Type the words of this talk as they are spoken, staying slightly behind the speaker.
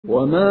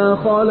وما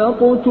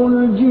خلقت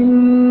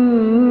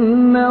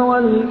الجن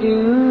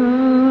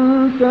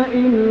والإنس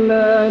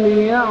إلا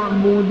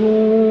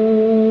ليعبدون.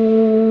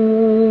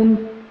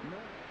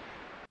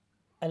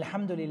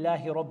 الحمد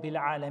لله رب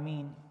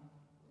العالمين،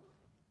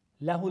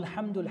 له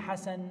الحمد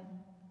الحسن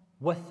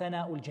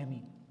والثناء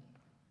الجميل،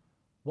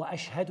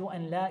 وأشهد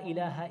أن لا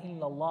إله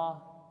إلا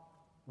الله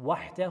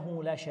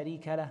وحده لا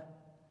شريك له،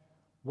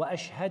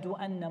 وأشهد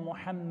أن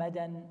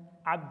محمدا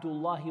عبد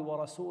الله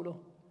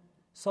ورسوله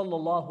صلى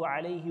الله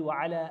عليه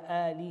وعلى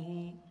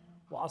آله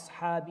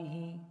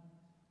وأصحابه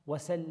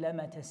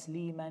وسلم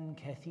تسليما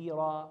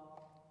كثيرا.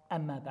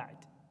 أما بعد.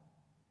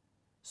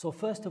 So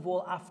first of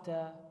all,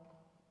 after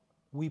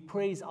we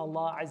praise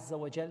Allah Azza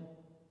wa Jal,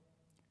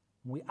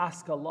 we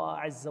ask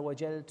Allah Azza wa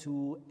Jal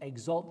to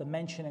exalt the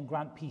mention and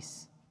grant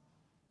peace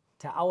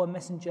to our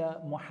messenger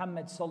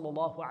Muhammad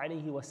sallallahu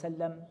alayhi wa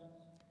sallam,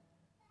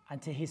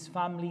 and to his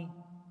family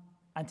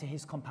and to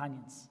his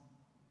companions.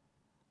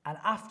 And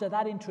after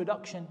that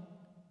introduction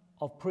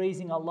of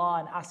praising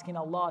Allah and asking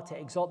Allah to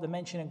exalt the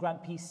mention and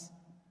grant peace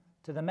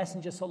to the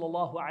messenger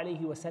sallallahu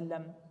alayhi wa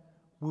sallam,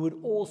 we would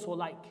also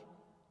like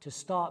to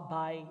start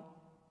by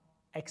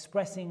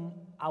expressing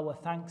our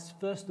thanks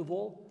first of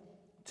all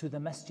to the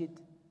masjid,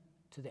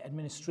 to the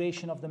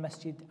administration of the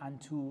masjid, and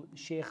to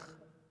Sheikh,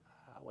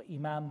 our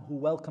Imam, who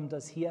welcomed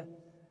us here,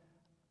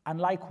 and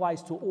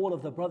likewise to all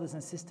of the brothers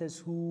and sisters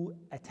who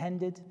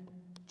attended.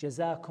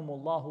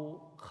 Jazakumullahu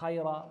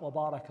khaira wa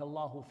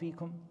barakallahu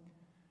feekum.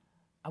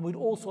 And we'd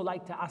also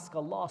like to ask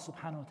Allah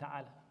subhanahu wa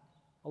ta'ala,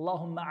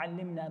 Allahumma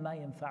allimna ma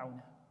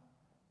yanfa'una,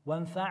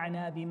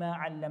 wanfa'na bima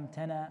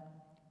 'allamtana,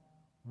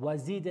 wa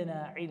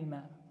zidna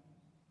ilma,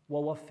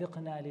 wa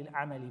waffiqna lil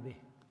 'amali bih.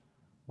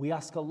 We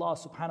ask Allah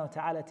subhanahu wa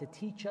ta'ala to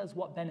teach us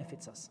what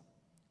benefits us.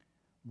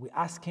 We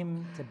ask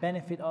Him to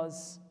benefit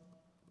us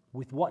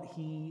with what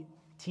He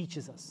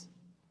teaches us.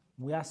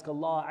 We ask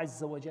Allah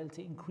Azza wa Jal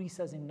to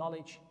increase us in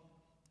knowledge,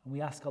 and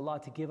we ask Allah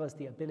to give us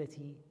the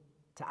ability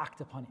to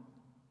act upon it.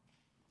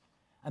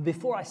 And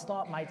before I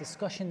start my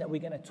discussion that we're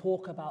going to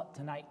talk about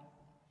tonight,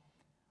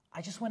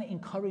 I just want to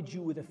encourage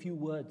you with a few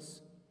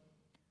words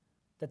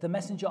that the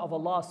Messenger of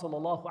Allah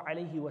sallallahu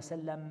alayhi wa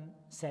sallam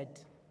said.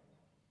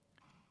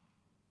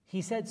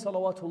 He said,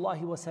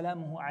 salawatullahi wa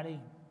salamuhu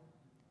alayhi,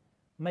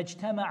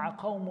 مَجْتَمَعَ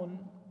قَوْمٌ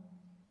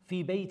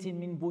فِي بَيْتٍ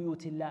مِّن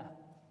بُيُوتِ اللَّهِ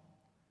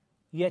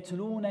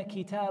يَتْلُونَ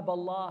كِتَابَ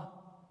اللَّهِ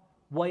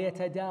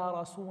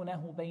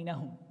وَيَتَدَارَسُونَهُ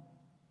بَيْنَهُمْ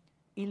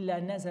إِلَّا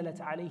نَزَلَتْ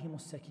عَلَيْهِمُ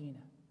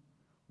السَّكِينَةُ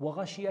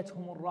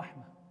وغشيتهم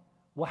الرحمة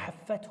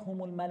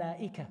وحفتهم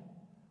الملائكة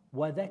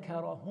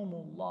وذكرهم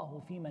الله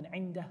في من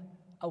عنده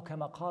أو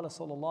كما قال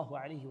صلى الله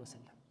عليه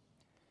وسلم.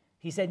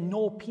 He said,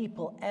 no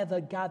people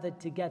ever gathered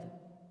together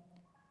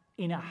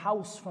in a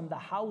house from the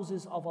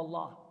houses of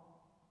Allah,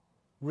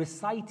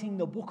 reciting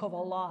the book of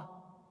Allah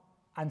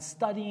and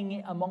studying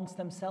it amongst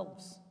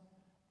themselves,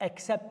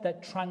 except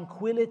that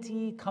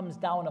tranquility comes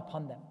down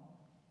upon them.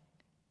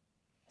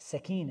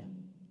 Sakina.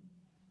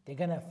 They're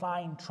going to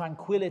find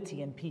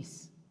tranquility and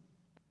peace.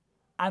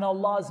 And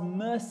Allah's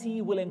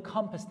mercy will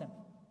encompass them.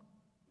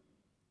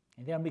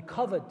 And they'll be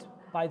covered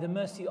by the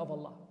mercy of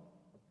Allah.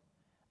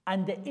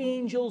 And the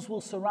angels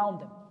will surround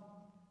them.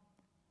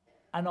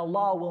 And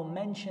Allah will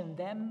mention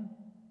them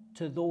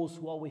to those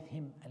who are with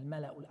Him.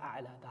 Al-Mala'ul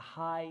A'la, the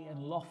high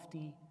and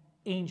lofty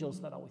angels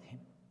that are with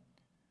Him.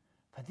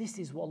 But this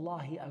is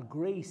wallahi a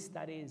grace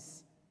that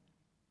is,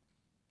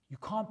 you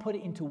can't put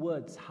it into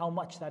words how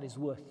much that is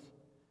worth.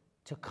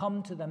 To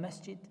come to the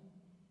masjid,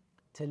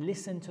 to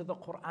listen to the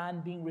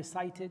Quran being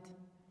recited,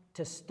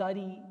 to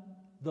study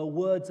the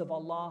words of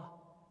Allah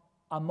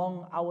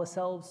among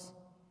ourselves,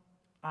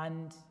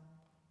 and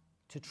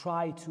to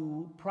try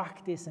to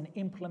practice and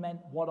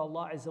implement what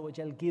Allah Azza wa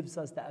Jal gives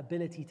us the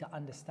ability to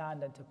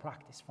understand and to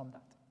practice from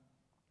that.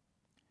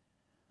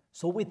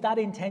 So with that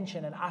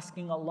intention and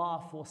asking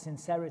Allah for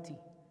sincerity,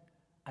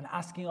 and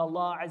asking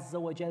Allah Azza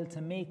wa Jal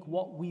to make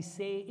what we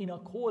say in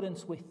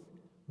accordance with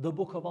the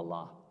book of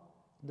Allah,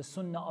 the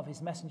sunnah of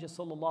His Messenger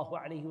sallallahu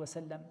alayhi wa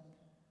sallam,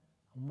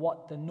 and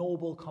what the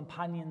noble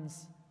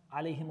companions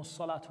alayhimus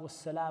salatu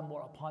wassalam were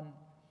upon,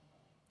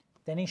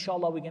 then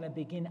inshallah we're going to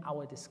begin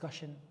our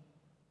discussion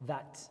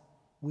that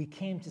we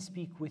came to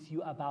speak with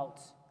you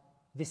about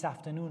this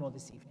afternoon or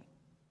this evening.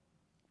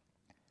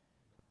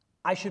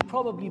 I should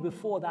probably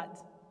before that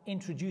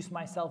introduce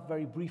myself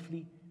very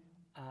briefly,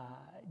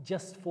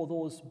 just for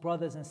those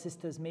brothers and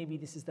sisters, maybe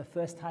this is the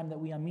first time that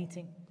we are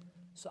meeting.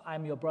 So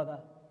I'm your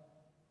brother,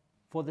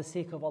 for the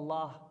sake of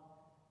Allah,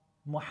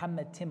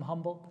 Muhammad Tim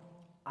Humble.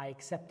 I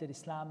accepted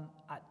Islam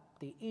at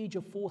the age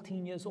of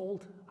 14 years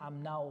old.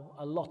 I'm now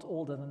a lot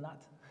older than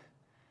that.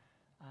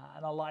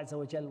 And Allah Azza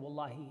wa Jal,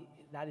 wallahi,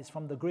 that is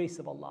from the grace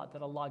of Allah,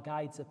 that Allah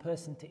guides a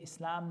person to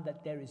Islam,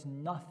 that there is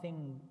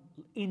nothing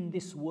in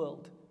this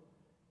world,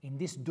 in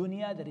this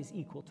dunya, that is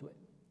equal to it.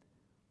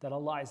 That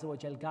Allah Azza wa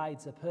Jal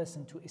guides a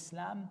person to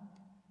Islam,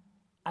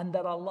 and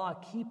that Allah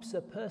keeps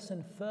a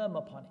person firm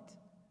upon it.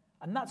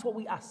 And that's what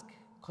we ask.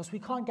 Because we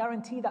can't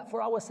guarantee that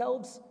for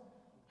ourselves,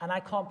 and I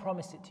can't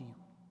promise it to you.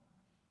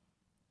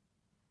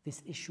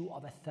 this issue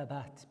of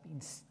thabat,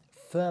 being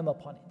firm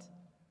upon it.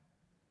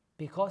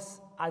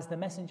 Because as the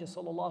Messenger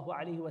sallallahu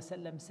alaihi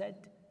wasallam said,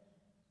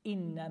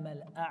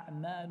 إِنَّمَا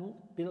الْأَعْمَالُ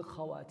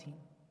بِالْخَوَاتِيمِ.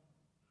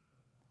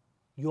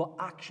 Your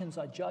actions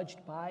are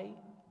judged by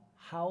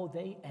how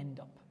they end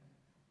up.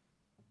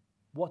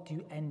 What do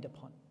you end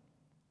upon?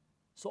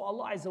 So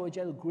Allah Azza wa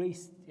Jal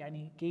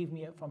gave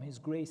me from His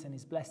grace and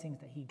His blessings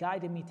that He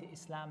guided me to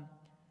Islam.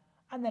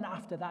 And then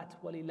after that,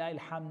 walillahi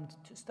alhamd,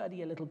 to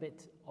study a little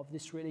bit of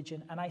this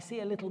religion. And I say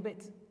a little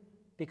bit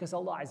because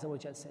Allah Azza wa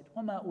Jal said,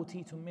 وَمَا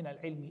أُوتِيتُم مِّنَ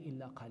الْعِلْمِ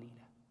إِلَّا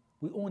قَلِيلًا.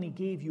 We only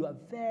gave you a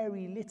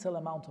very little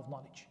amount of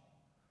knowledge.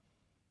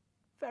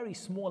 Very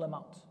small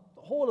amount.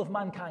 The whole of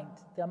mankind,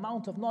 the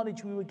amount of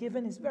knowledge we were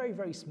given is very,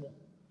 very small.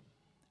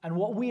 And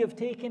what we have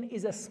taken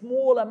is a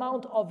small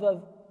amount of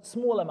a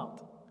small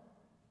amount.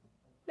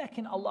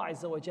 Lakin Allah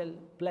Azza wa Jal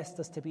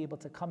blessed us to be able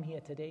to come here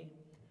today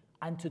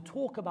and to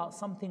talk about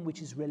something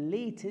which is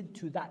related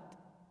to that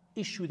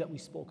issue that we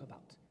spoke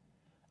about.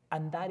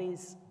 And that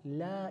is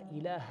La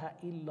ilaha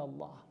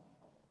illallah.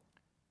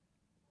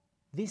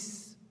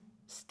 This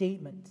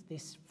statement,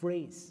 this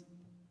phrase,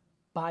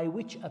 by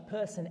which a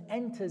person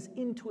enters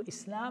into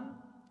Islam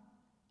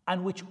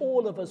and which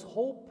all of us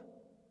hope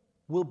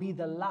will be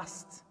the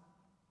last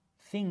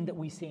thing that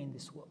we say in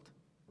this world.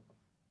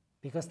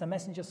 Because the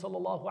Messenger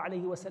sallallahu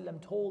alaihi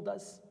wasallam told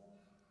us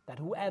that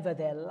whoever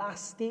their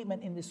last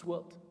statement in this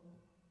world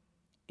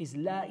is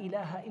La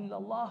ilaha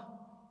illallah,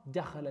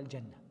 dakhal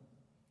al-jannah.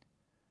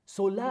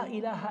 So La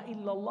ilaha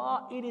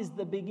illallah, it is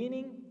the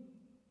beginning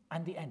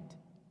and the end.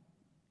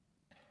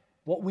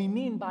 What we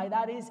mean by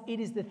that is, it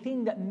is the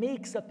thing that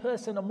makes a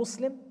person a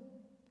Muslim,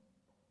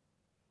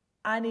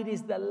 and it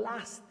is the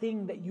last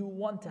thing that you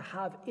want to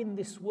have in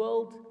this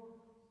world,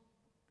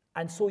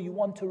 and so you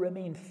want to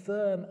remain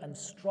firm and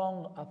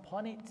strong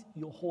upon it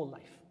your whole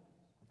life.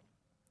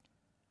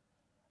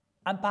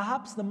 And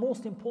perhaps the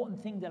most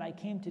important thing that I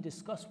came to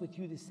discuss with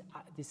you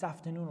this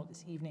afternoon or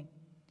this evening,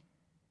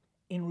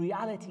 in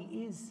reality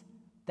is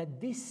that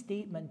this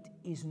statement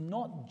is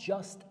not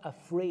just a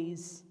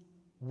phrase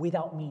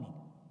without meaning.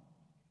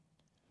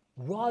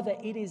 Rather,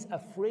 it is a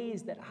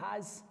phrase that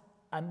has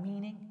a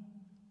meaning,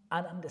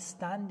 an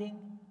understanding,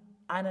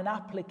 and an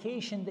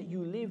application that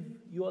you live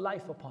your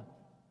life upon.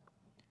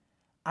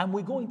 And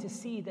we're going to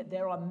see that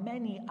there are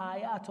many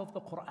ayat of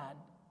the Quran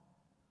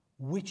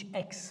which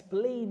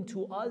explain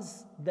to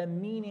us the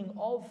meaning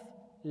of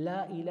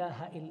La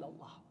ilaha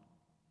illallah.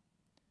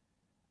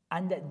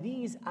 And that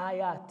these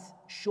ayat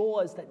show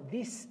us that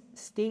this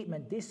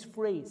statement, this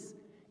phrase,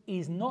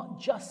 is not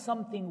just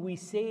something we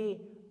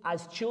say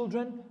as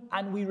children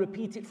and we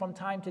repeat it from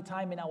time to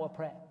time in our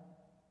prayer.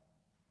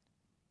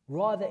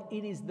 Rather,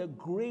 it is the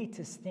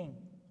greatest thing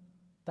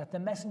that the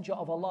Messenger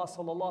of Allah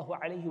sallallahu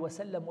alaihi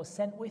wasallam was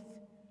sent with.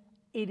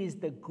 It is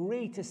the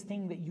greatest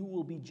thing that you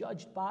will be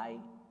judged by,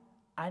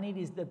 and it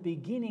is the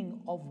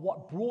beginning of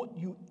what brought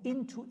you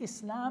into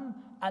Islam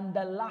and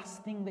the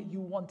last thing that you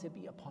want to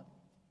be upon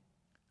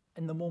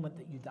in the moment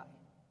that you die.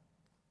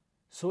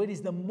 So it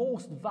is the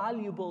most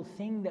valuable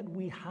thing that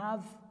we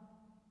have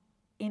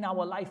in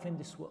our life in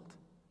this world,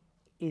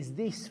 is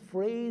this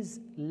phrase,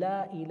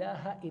 La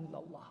ilaha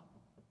illallah.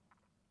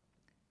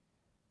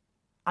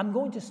 I'm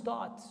going to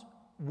start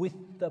with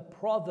the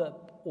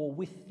proverb, or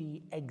with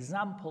the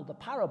example, the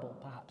parable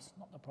perhaps,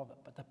 not the proverb,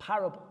 but the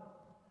parable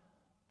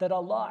that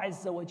Allah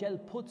Azza wa Jal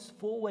puts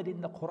forward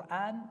in the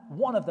Quran,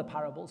 one of the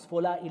parables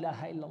for La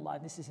ilaha illallah,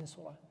 and this is in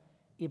Surah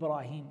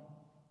Ibrahim,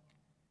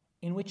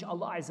 in which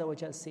Allah Azza wa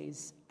Jal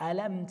says,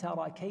 أَلَمْ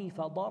تَرَ كَيْفَ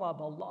ضَرَبَ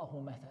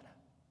اللَّهُ مَثَلًا.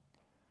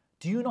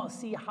 Do you not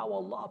see how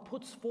Allah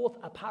puts forth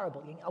a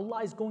parable?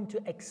 Allah is going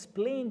to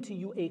explain to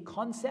you a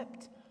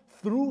concept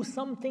through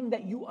something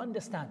that you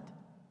understand.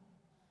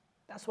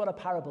 That's what a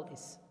parable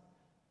is.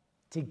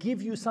 To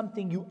give you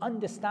something you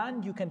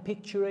understand, you can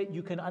picture it,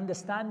 you can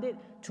understand it,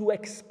 to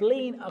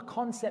explain a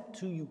concept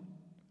to you.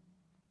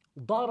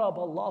 ضَرَبَ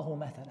اللَّهُ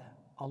مَثَلًا.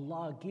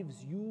 Allah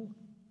gives you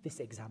this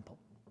example.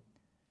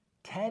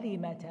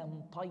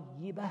 كَلِمَةً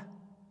طَيِّبَةً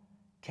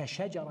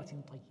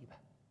كَشَجَرَةٍ طَيِّبَةٍ.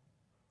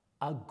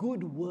 A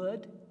good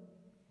word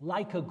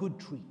like a good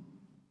tree.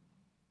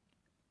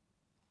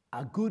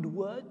 A good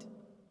word,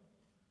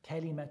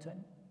 كَلِمَةً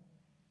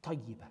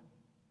طَيِّبَةً.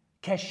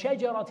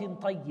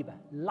 كَشَجَرَةٍ طَيِّبَةٍ.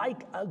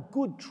 Like a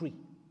good tree.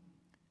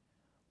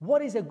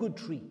 What is a good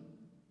tree?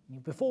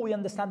 Before we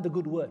understand the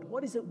good word,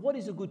 what is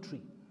a good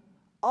tree?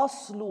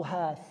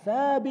 أَصْلُهَا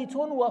ثَابِتٌ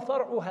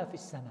وَفَرْعُهَا فِي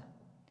السَّمَاءِ.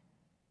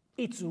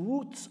 Its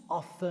roots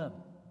are firm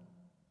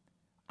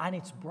and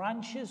its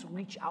branches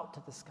reach out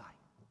to the sky.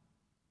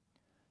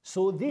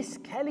 So this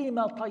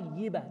kalima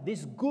tayyiba,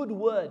 this good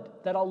word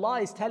that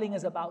Allah is telling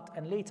us about,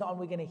 and later on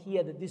we're going to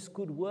hear that this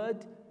good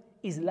word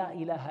is La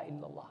ilaha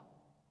illallah.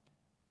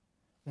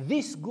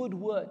 This good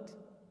word,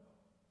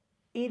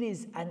 it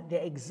is, and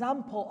the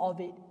example of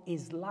it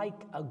is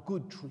like a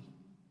good tree,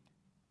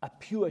 a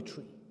pure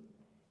tree.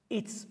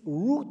 Its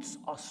roots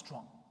are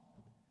strong.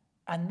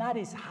 And that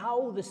is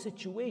how the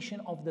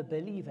situation of the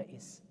believer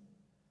is.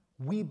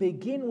 We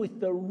begin with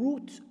the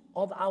root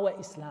of our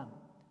Islam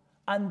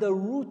and the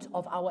root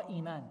of our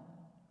Iman.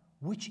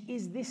 which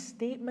is this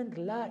statement,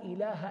 La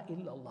ilaha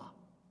illallah.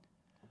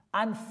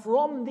 And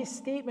from this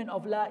statement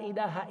of La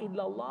ilaha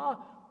illallah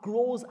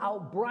grows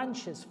out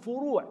branches,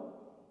 furu',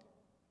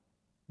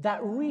 that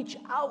reach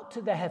out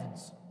to the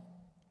heavens.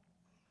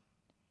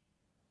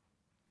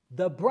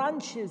 The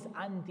branches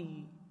and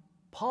the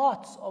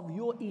parts of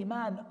your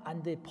iman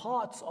and the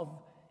parts of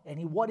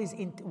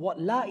what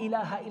La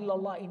ilaha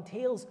illallah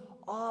entails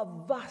are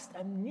vast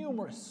and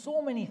numerous,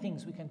 so many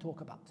things we can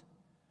talk about.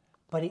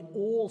 But it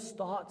all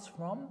starts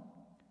from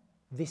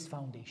this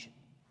foundation.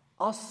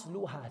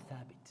 Asluha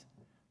thabit.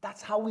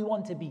 That's how we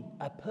want to be.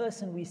 A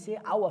person, we say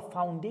our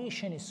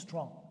foundation is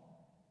strong.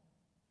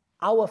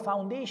 Our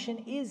foundation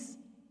is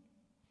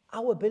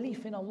our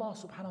belief in Allah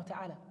subhanahu wa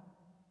ta'ala,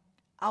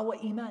 our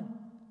iman,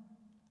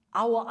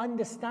 our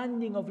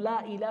understanding of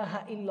La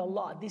ilaha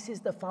illallah. This is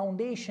the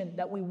foundation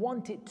that we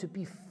want it to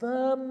be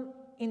firm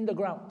in the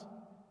ground.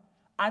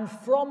 And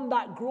from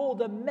that grow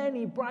the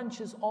many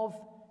branches of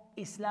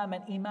Islam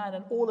and iman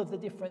and all of the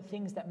different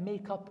things that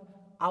make up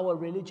our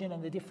religion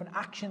and the different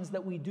actions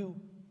that we do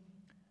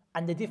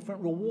and the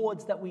different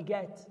rewards that we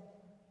get.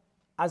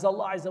 As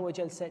Allah Azza wa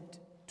Jal said,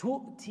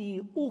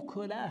 تُؤْتِي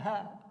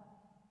أُكُلَهَا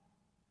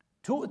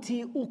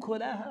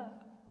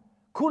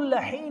كُلَّ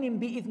حِينٍ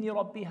بِإِذْنِ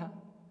رَبِّهَا.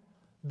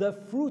 The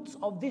fruits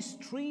of this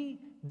tree,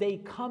 they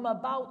come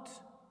about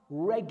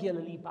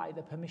regularly by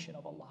the permission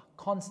of Allah,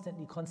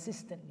 constantly,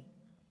 consistently.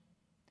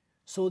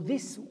 So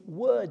this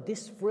word,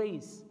 this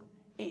phrase,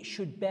 it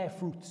should bear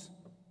fruits.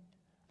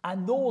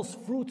 And those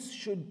fruits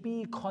should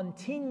be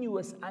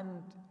continuous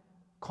and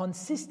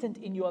consistent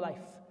in your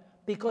life.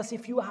 Because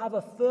if you have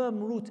a firm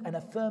root and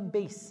a firm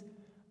base,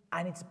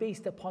 and it's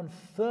based upon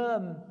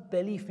firm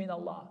belief in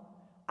Allah,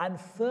 and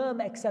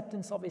firm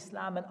acceptance of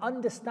Islam and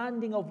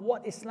understanding of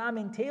what Islam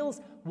entails,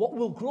 what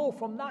will grow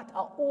from that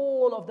are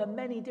all of the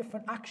many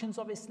different actions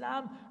of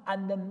Islam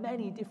and the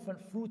many different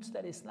fruits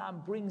that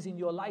Islam brings in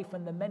your life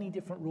and the many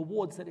different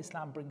rewards that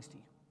Islam brings to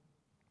you.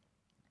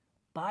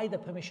 By the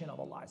permission of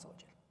Allah Azza wa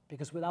Jal.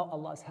 Because without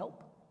Allah's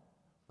help,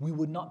 we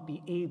would not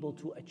be able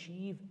to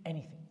achieve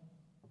anything.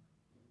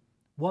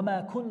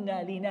 وَمَا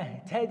كُنَّا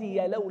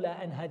لِنَهْتَدِيَ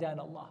لَوْلَا أَنْ هَدَانَ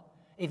اللَّهِ.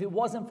 If it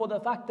wasn't for the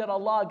fact that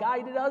Allah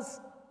guided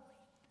us,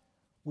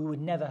 we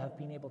would never have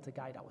been able to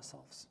guide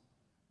ourselves.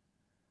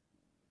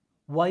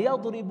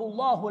 وَيَضْرِبُ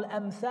اللَّهُ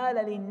الْأَمْثَالَ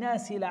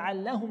لِلنَّاسِ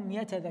لَعَلَّهُمْ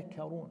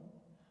يَتَذَكَّرُونَ.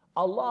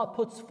 Allah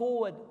puts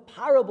forward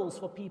parables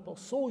for people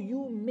so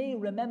you may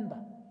remember.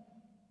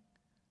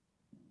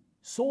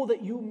 So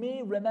that you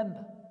may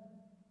remember.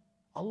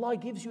 Allah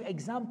gives you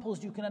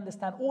examples you can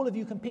understand. All of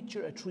you can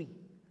picture a tree.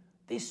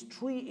 This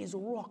tree is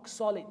rock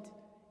solid.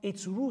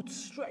 Its roots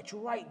stretch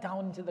right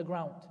down into the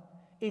ground.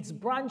 Its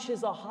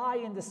branches are high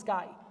in the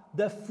sky.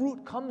 The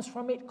fruit comes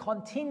from it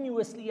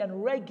continuously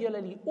and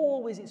regularly.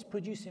 Always it's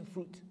producing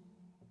fruit.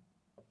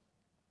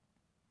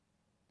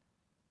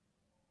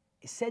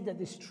 It's said that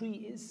this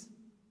tree is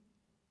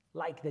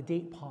like the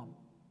date palm.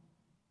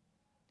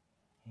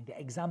 And the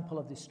example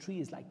of this tree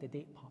is like the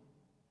date palm.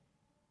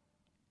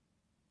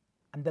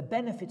 And the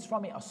benefits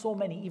from it are so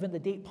many. Even the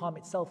date palm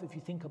itself, if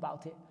you think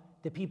about it,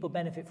 the people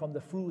benefit from the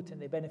fruit and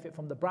they benefit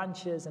from the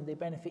branches and they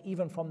benefit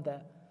even from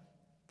the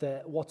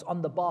what's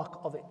on the bark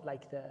of it,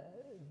 like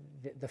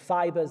the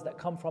fibers that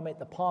come from it,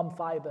 the palm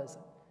fibers.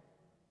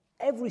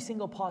 Every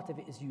single part of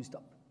it is used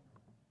up.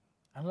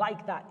 And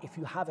like that, if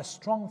you have a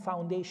strong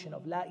foundation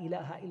of La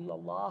ilaha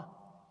illallah,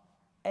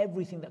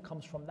 everything that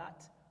comes from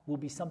that will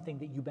be something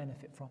that you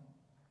benefit from.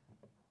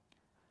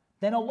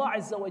 Then Allah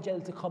Azza wa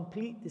Jal, to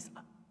complete this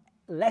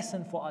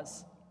lesson for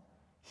us,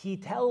 He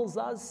tells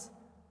us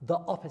the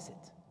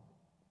opposite.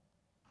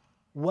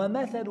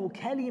 وَمَثَلُ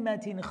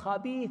كَلِمَةٍ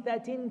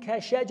خَبِيثَةٍ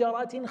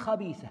كَشَجَرَةٍ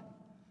خَبِيثَةٍ.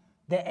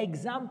 The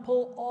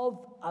example of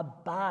a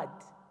bad,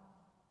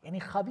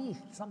 yani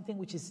khabith, something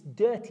which is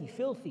dirty,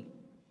 filthy.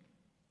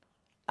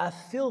 A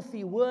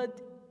filthy word,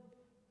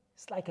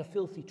 it's like a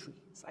filthy tree.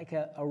 It's like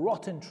a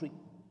rotten tree.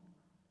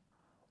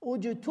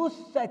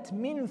 أُجْتُثَّتْ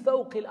مِنْ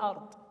فَوْقِ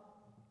الْأَرْضِ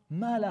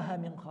مَا لَهَا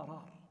مِنْ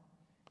قَرَارٍ.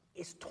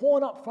 It's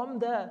torn up from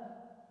the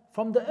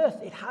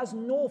earth. It has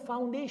no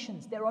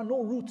foundations. There are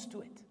no roots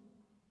to it.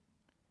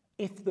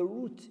 If the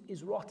root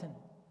is rotten,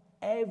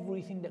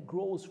 everything that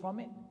grows from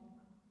it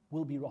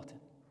will be rotten.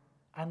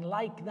 And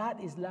like that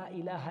is La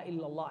ilaha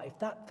illallah. If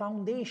that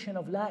foundation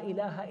of La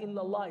ilaha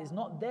illallah is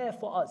not there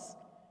for us,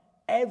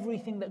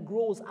 everything that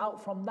grows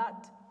out from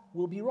that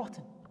will be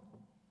rotten.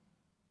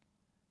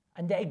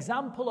 And the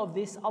example of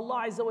this,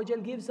 Allah Azza wa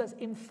Jal gives us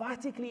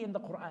emphatically in the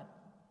Quran.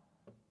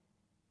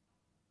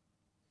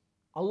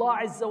 Allah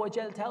Azza wa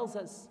Jal tells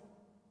us,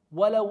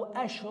 وَلَوْ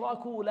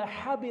أَشْرَكُوا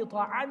لَحَبِطَ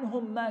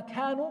عَنْهُمْ مَا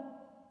كَانُوا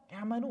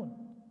يَعْمَلُونَ.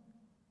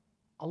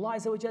 Allah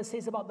Azza wa Jal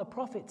says about the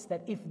prophets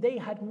that if they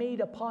had made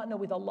a partner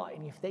with Allah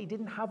and if they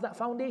didn't have that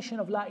foundation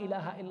of La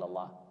ilaha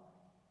illallah,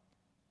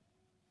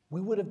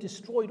 we would have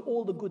destroyed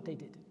all the good they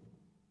did.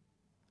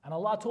 And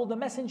Allah told the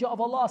Messenger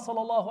of Allah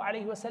sallallahu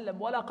alayhi wa sallam,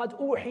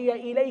 وَلَقَدْ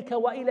أُوحِيَ إِلَيْكَ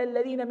وَإِلَى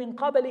الَّذِينَ مِنْ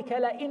قَبْلِكَ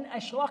لَإِنْ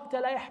أَشْرَكْتَ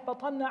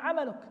لَيَحْبَطَنَّ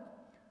عَمَلُكَ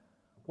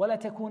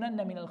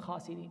وَلَتَكُونَنَّ مِنَ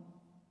الْخَاسِرِينَ.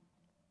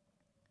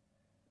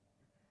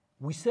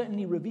 We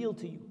certainly reveal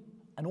to you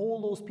and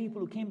all those people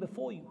who came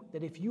before you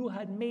that if you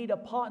had made a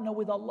partner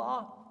with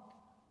Allah,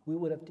 we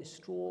would have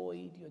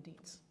destroyed your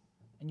deeds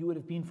and you would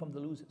have been from the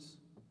losers.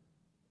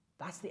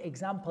 That's the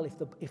example.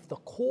 If the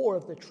core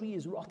of the tree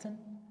is rotten,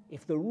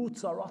 if the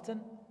roots are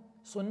rotten,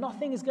 so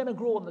nothing is going to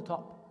grow on the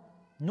top.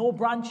 No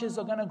branches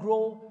are going to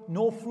grow,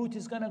 no fruit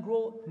is going to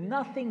grow.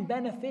 Nothing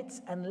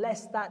benefits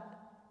unless that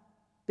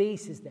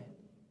base is there.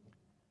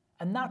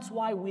 And that's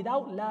why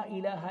without La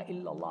ilaha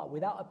illallah,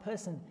 without a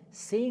person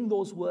saying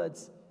those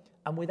words,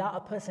 and without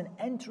a person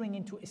entering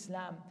into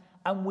Islam,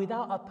 and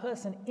without a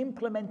person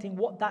implementing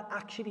what that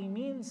actually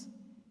means,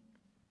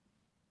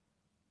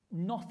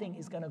 nothing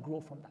is going to grow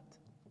from that.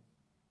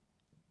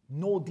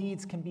 No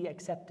deeds can be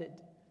accepted.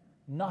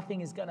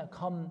 Nothing is going to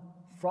come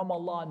from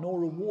Allah, no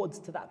rewards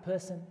to that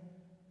person.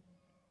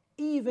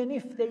 Even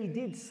if they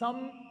did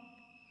some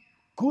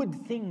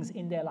good things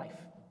in their life,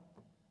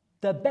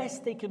 the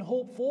best they can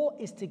hope for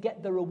is to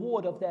get the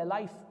reward of their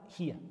life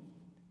here.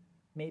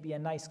 Maybe a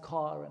nice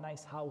car, a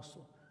nice house.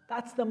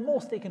 That's the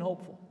most they can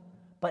hope for.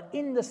 But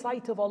in the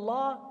sight of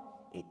Allah,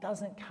 it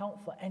doesn't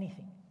count for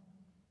anything.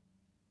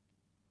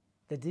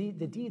 The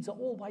deeds are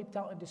all wiped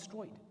out and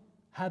destroyed.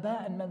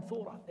 Haba and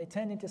manthura, they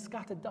turn into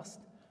scattered dust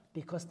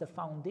because the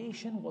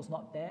foundation was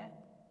not there.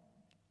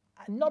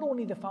 And not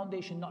only the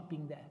foundation not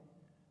being there,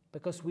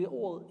 because we're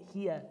all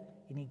here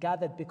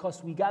gathered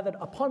because we gathered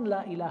upon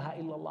La ilaha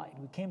illallah.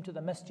 We came to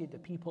the masjid, the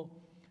people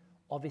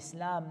of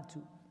Islam,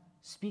 to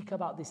speak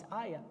about this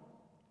ayah.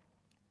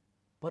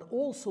 But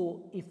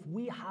also, if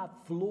we have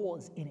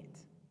flaws in it,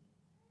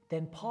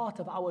 then part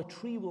of our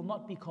tree will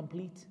not be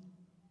complete,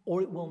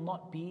 or it will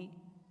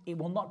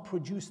not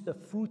produce the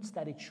fruits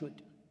that it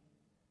should.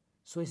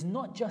 So it's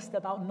not just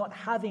about not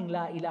having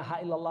La ilaha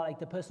illallah, like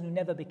the person who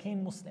never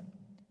became Muslim,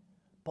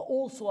 but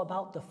also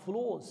about the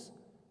flaws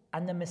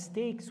and the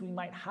mistakes we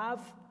might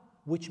have,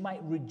 which might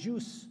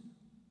reduce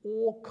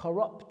or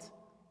corrupt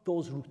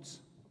those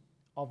roots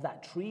of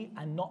that tree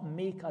and not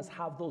make us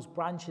have those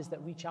branches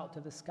that reach out to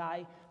the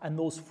sky and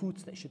those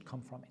fruits that should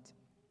come from it.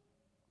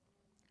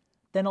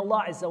 Then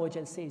Allah Azza wa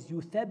Jal says,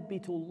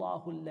 يُثَبِّتُ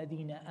اللَّهُ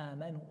الَّذِينَ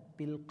آمَنُوا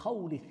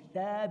بِالْقَوْلِ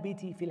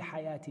الثَّابِتِ فِي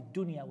الْحَيَاةِ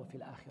الدُّنْيَا وَفِي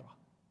الْآخِرَةِ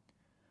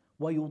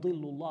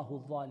وَيُضِلُّ اللَّهُ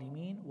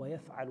الظَّالِمِينَ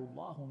وَيَفْعَلُ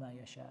اللَّهُ مَا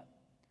يَشَاءُ.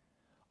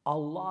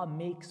 Allah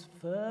makes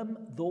firm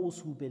those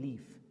who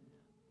believe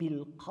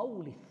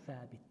بِالْقَوْلِ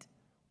الثَّابِتِ,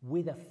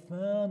 with a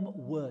firm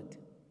word.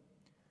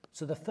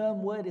 So the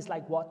firm word is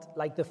like what?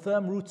 Like the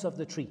firm roots of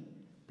the tree.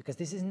 Because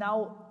this is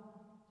now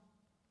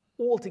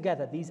all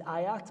together. These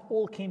ayat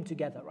all came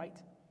together, right?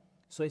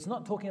 So it's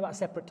not talking about a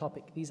separate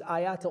topic. These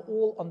ayat are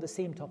all on the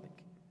same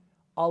topic.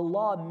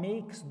 Allah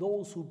makes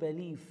those who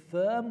believe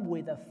firm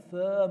with a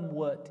firm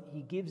word.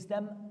 He gives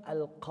them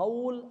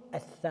al-qawl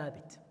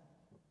al-thabit.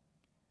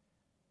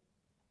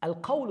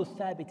 Al-qawl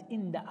al-thabit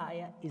in the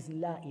ayah is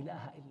La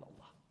ilaha illallah.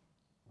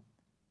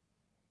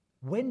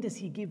 When does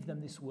He give them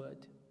this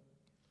word?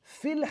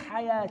 Fil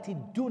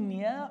hayati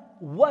dunya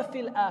wa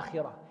fil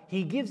akhirah.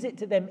 He gives it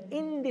to them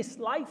in this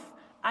life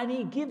and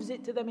He gives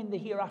it to them in the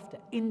hereafter,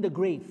 in the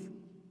grave.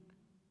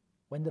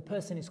 When the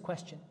person is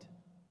questioned,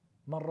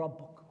 Man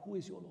Rabbuk, who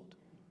is your Lord?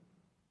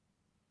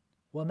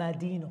 Wa ma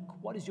dinuk,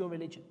 what is your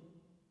religion?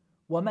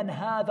 Wa man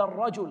hadha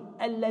ar-rajul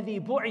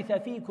alladhi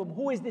bu'itha fikum,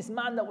 who is this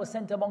man that was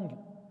sent among you?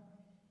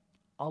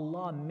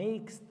 Allah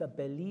makes the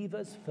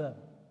believers firm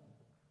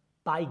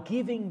by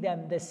giving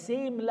them the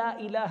same La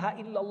ilaha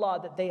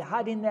illallah that they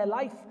had in their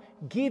life,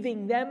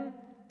 giving them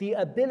the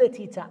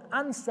ability to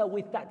answer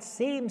with that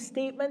same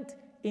statement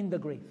in the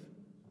grave.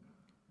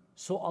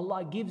 So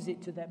Allah gives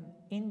it to them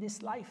in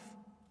this life,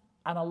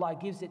 and Allah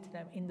gives it to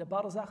them in the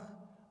barzakh,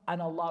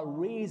 and Allah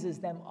raises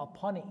them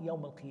upon it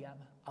yawm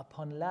al-qiyamah,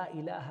 upon La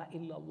ilaha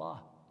illallah.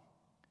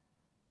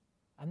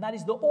 And that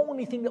is the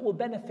only thing that will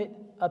benefit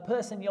a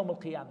person yawm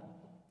al-qiyamah.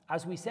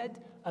 As we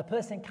said, a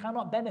person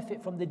cannot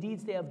benefit from the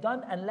deeds they have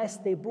done unless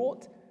they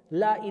brought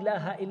La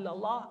ilaha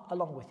illallah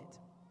along with it.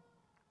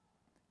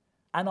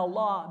 And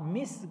Allah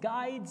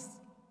misguides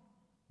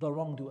the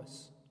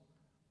wrongdoers,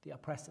 the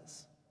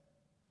oppressors,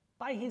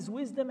 by His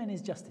wisdom and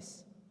His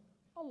justice.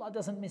 Allah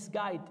doesn't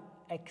misguide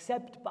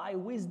except by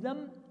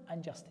wisdom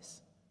and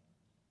justice.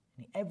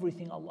 And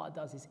everything Allah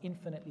does is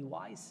infinitely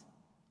wise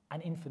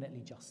and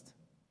infinitely just.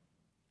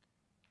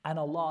 And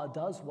Allah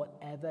does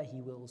whatever He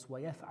wills.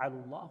 وَيَفْعَلُ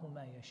اللَّهُ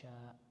مَا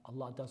يَشَاءُ.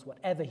 Allah does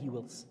whatever He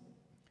wills.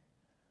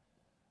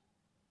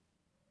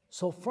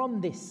 So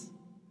from this,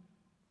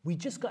 we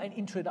just got an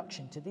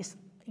introduction to this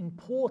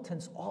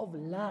importance of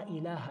La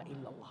ilaha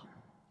illallah.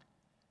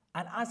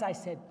 And as I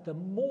said,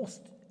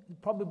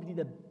 probably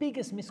the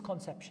biggest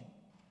misconception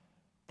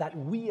that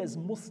we as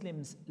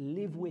Muslims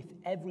live with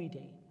every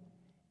day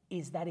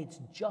is that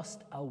it's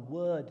just a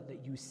word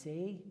that you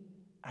say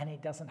and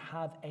it doesn't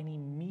have any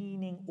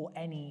meaning or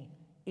any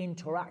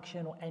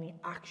interaction or any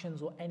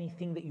actions or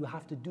anything that you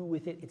have to do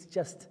with it. It's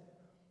just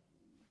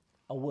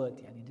a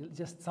word,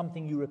 just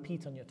something you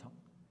repeat on your tongue.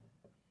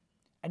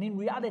 And in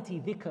reality,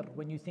 dhikr,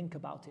 when you think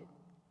about it,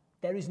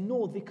 there is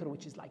no dhikr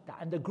which is like that.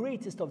 And the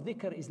greatest of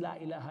dhikr is La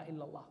ilaha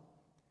illallah.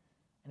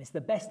 And it's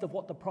the best of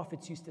what the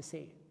prophets used to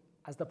say.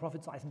 As the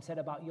Prophet ﷺ said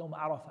about Yawm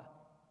Arafah,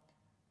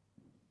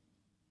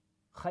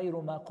 خَيْرُ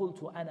مَا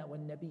قُلْتُ أَنَا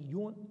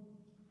وَالنَّبِيُّونَ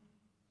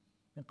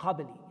من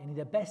قبلي. And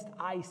the best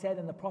I said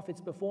and the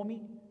prophets before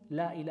me,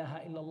 لا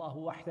إله إلا الله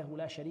وحده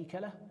لا شريك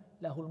له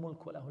له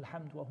الملك وله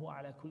الحمد وهو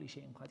على كل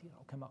شيء قدير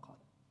أو كما قال.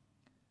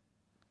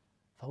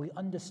 For we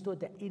understood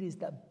that it is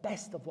the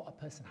best of what a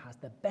person has,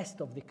 the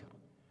best of dhikr.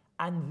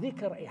 And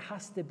dhikr, it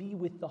has to be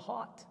with the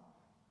heart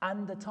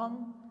and the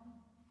tongue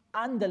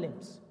and the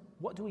limbs.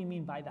 What do we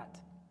mean by that?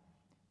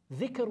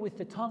 Dhikr with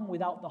the tongue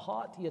without the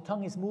heart, your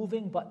tongue is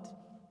moving but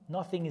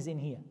nothing is in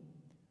here.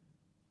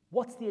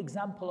 What's the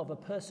example of a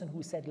person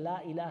who said La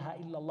ilaha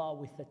illallah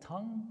with the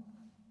tongue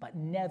but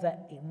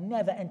it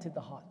never entered the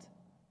heart?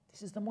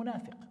 This is the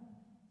munafiq,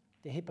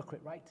 the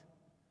hypocrite, right?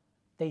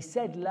 They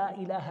said La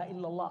ilaha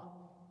illallah.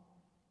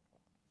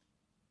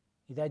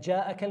 إذا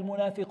جاءك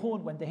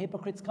المنافقون, when the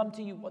hypocrites come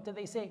to you, what do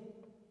they say?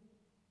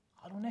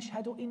 قالوا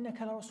نشهد إنك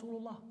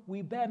لرسول الله.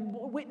 We bear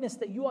witness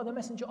that you are the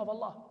messenger of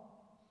Allah.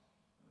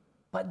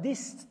 But this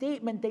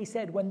statement they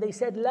said, when they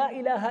said La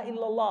ilaha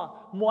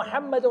illallah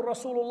Muhammadur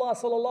Rasulullah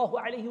sallallahu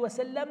alayhi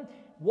wasallam,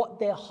 what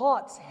their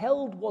hearts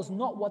held was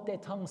not what their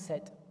tongue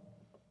said.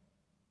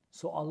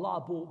 So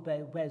Allah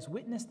bears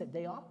witness that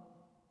they are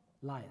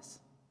liars.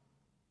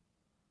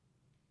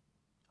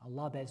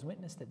 Allah bears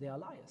witness that they are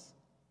liars.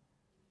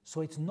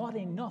 So it's not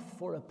enough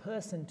for a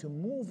person to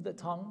move the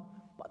tongue,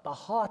 but the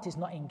heart is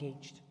not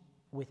engaged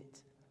with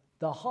it.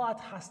 The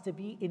heart has to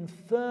be in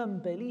firm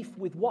belief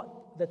with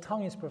what the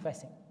tongue is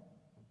professing.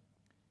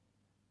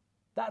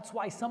 That's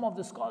why some of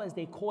the scholars,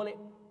 they call it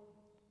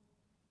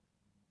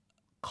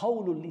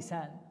qawlul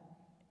lisan.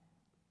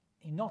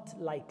 Not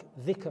like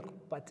dhikr,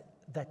 but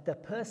that the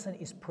person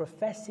is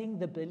professing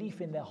the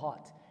belief in their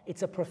heart.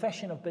 It's a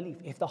profession of belief.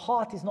 If the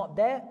heart is not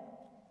there,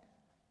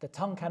 the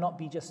tongue cannot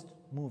be just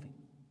moving.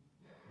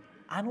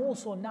 And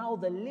also now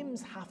the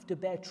limbs have to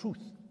bear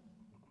truth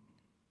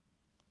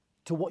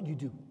to what you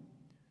do.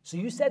 So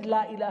you said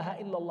La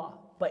ilaha illallah,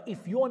 but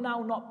if you're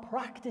now not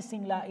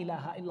practicing La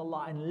ilaha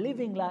illallah and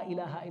living La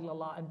ilaha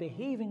illallah and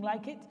behaving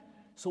like it,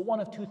 so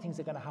one of two things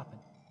are going to happen.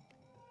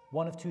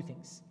 One of two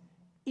things.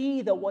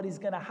 Either what is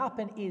going to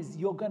happen is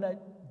you're going to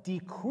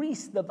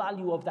decrease the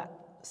value of that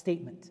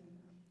statement.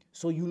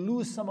 So you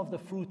lose some of the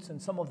fruits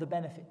and some of the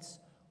benefits.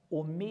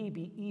 Or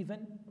maybe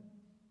even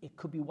it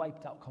could be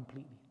wiped out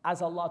completely.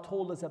 As Allah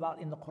told us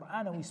about in the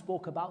Quran, and we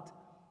spoke about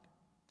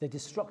the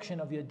destruction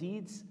of your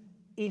deeds,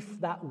 if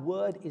that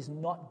word is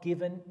not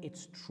given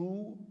its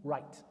true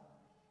right.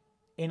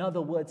 In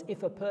other words,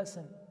 if a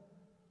person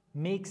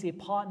makes a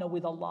partner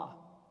with Allah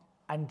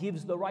and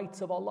gives the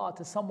rights of Allah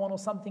to someone or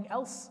something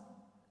else,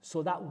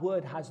 so that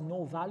word has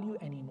no value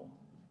anymore.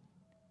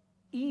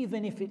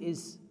 Even if it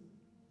is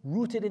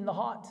rooted in the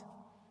heart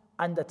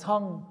and the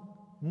tongue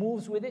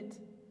moves with it,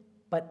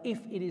 but if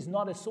it is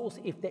not a source,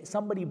 if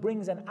somebody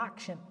brings an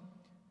action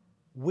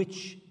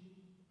which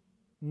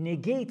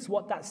negates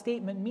what that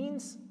statement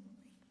means,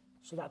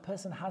 so that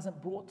person hasn't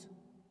brought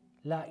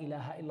La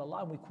ilaha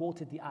illallah. And we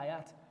quoted the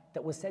ayat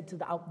that was said to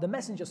the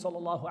Messenger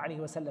sallallahu alaihi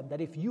wasallam, that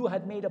if you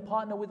had made a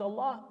partner with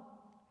Allah,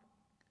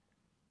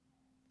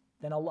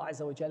 then Allah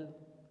Azza wa Jal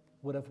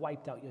would have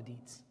wiped out your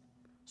deeds.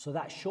 So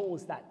that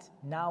shows that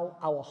now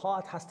our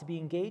heart has to be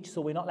engaged,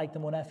 so we're not like the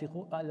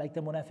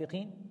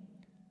munafiqeen.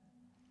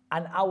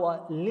 And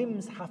our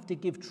limbs have to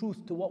give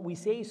truth to what we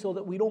say, so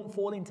that we don't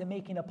fall into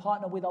making a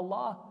partner with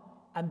Allah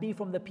and be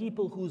from the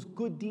people whose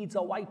good deeds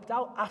are wiped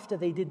out after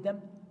they did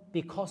them,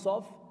 because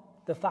of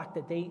the fact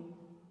that they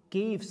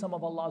gave some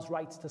of Allah's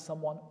rights to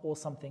someone or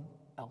something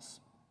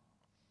else.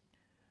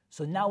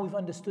 So now we've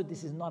understood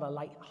this is not a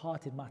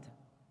light-hearted matter.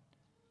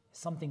 It's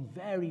something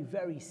very,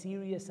 very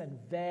serious and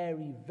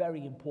very,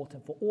 very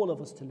important for all of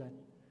us to learn.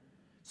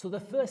 So the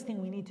first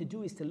thing we need to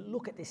do is to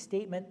look at this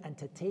statement and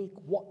to take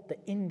what the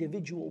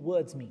individual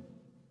words mean.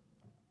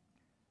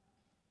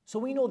 So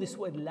we know this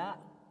word la.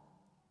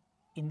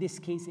 In this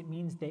case, it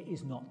means there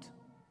is not,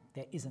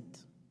 there isn't.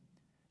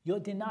 You're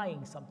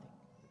denying something.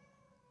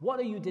 What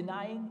are you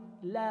denying?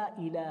 La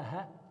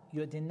ilaha.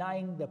 You're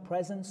denying the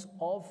presence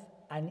of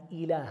an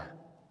ilah.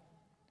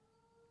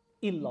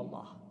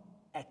 Illallah.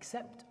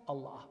 Except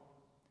Allah.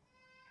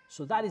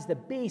 So that is the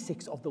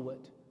basics of the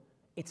word.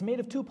 It's made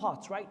of two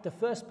parts, right? The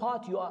first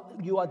part,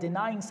 you are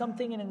denying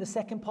something, and in the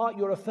second part,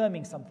 you're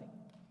affirming something.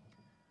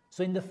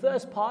 So in the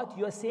first part,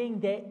 you're saying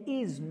there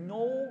is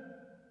no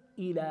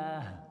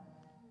ilah.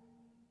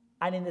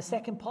 And in the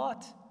second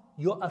part,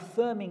 you're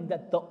affirming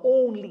that the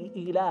only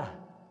ilah,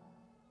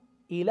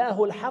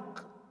 ilahul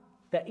haqq,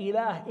 the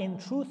ilah in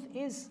truth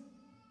is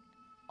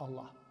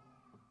Allah.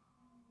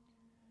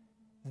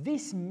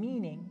 This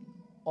meaning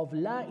of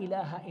La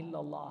ilaha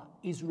illallah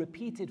is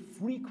repeated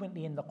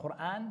frequently in the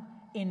Quran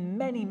in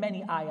many,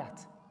 many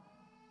ayat.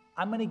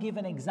 I'm going to give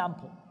an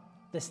example.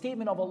 The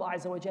statement of Allah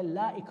Azza wa Jalla,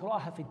 La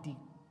ikraha fi ddin.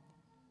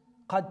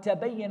 قد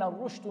تبين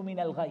الرشد من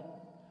الغي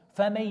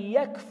فمن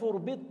يكفر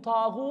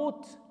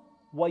بالطاغوت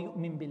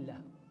ويؤمن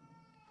بالله.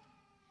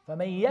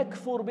 فمن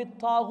يكفر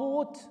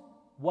بالطاغوت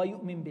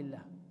ويؤمن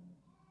بالله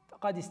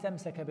فقد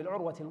استمسك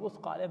بالعروة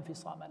الوثقى لا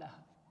انفصام لها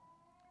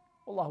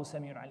والله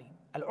سميع عليم.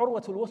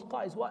 Al-urwat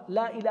al-wuthqa is what?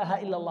 La ilaha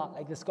illallah,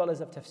 like the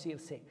scholars of tafsir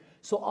say.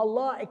 So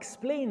Allah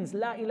explains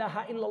La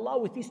ilaha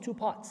illallah with these two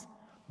parts.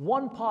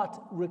 One part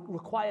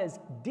requires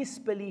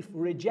disbelief,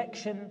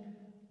 rejection,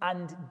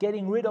 and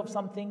getting rid of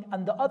something,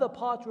 and the other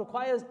part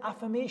requires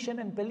affirmation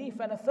and belief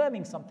and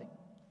affirming something.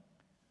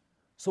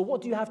 So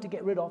what do you have to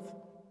get rid of?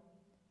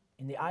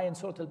 In the ayah in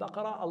Surah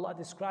Al-Baqarah, Allah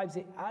describes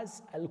it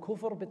as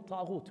al-kufr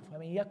bit-taghut,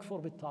 فَمَنْ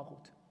يَكْفُرْ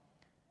bit-taghut.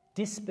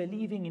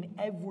 Disbelieving in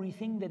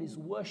everything that is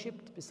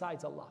worshipped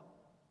besides Allah.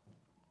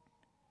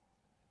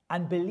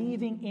 And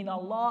believing in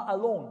Allah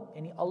alone,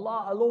 in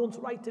Allah alone's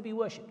right to be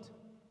worshipped.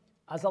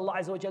 As Allah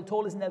Azza wa Jal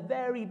told us in the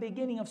very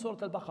beginning of Surah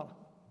Al-Baqarah,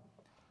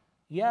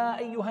 Ya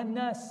ayyuhan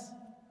nas,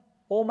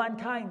 O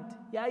mankind,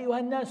 Ya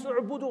ayyuhan nas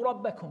u'budu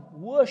rabbakum,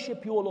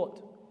 worship your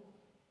Lord.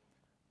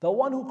 The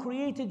one who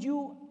created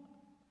you,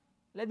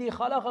 الذي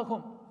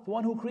خلقكم, the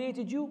one who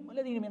created you,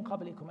 والذين من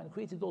قبلكم, and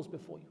created those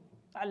before you.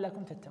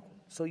 لعلكم تتقون.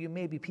 So you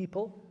may be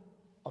people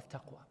of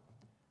taqwa.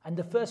 And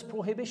the first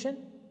prohibition,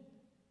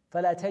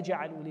 فلا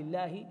تجعلوا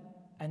لله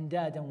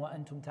أندادا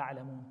وأنتم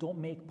تعلمون. Don't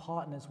make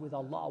partners with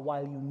Allah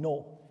while you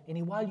know.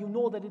 And while you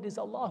know that it is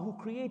Allah who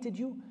created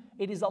you,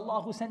 it is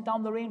Allah who sent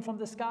down the rain from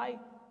the sky.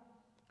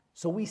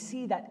 So we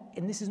see that,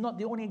 and this is not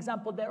the only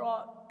example, there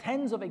are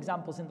tens of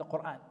examples in the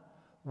Quran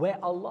where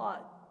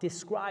Allah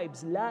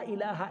describes La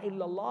ilaha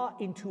illallah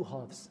in two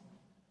halves.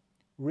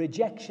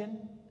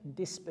 Rejection,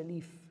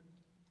 disbelief,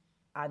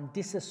 and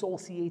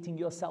disassociating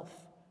yourself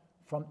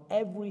from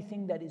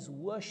everything that is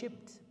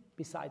worshipped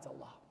besides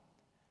Allah,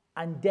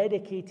 and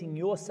dedicating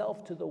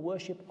yourself to the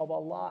worship of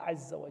Allah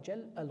Azza wa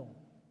Jal alone.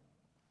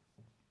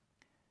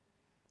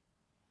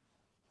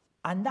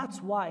 And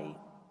that's why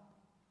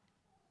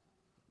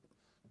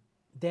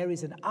there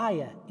is an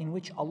ayah in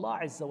which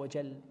Allah Azza wa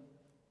Jal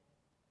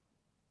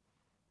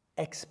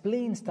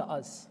explains to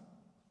us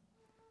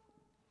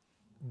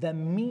the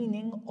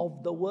meaning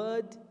of the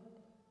word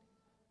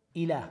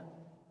Ilah.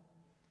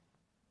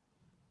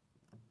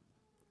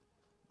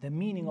 The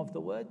meaning of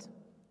the word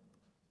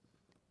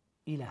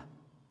Ilah.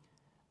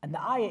 And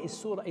the ayah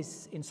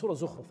is in Surah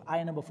Zukhruf,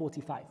 ayah number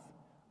 45.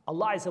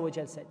 Allah Azza wa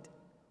Jal said,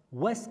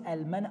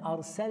 وَاسْأَلْ مَنْ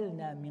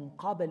أَرْسَلْنَا مِنْ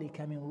قَبْلِكَ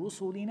مِنْ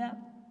رُسُلِنَا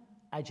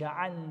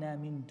أَجَعَلْنَا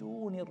مِنْ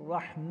دُونِ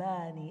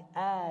الرَّحْمَنِ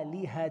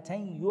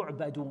آلِهَةً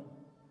يُعْبَدُونَ.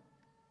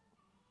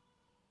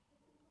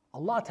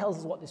 Allah tells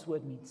us what this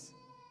word means.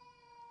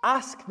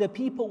 Ask the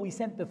people we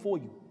sent before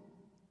you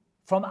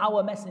from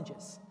our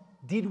messengers,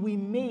 did we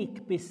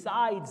make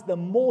besides the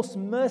most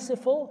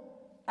merciful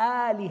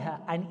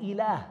aliha, an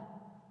ilah,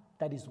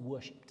 that is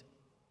worshipped?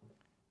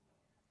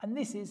 And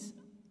this is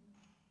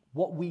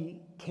what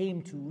we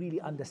came to really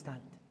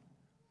understand.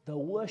 The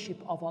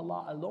worship of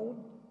Allah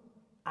alone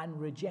and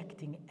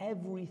rejecting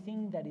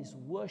everything that is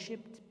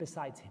worshipped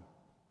besides Him.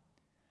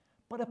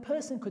 But a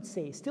person could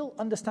say, still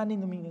understanding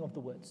the meaning of the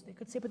words, they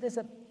could say, but there's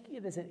a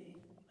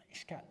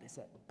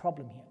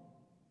problem here.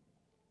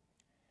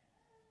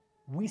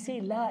 We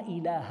say La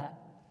ilaha,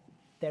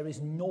 there is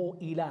no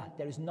ilah,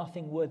 there is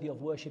nothing worthy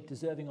of worship,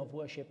 deserving of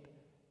worship,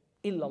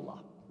 illallah.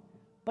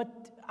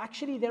 But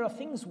actually there are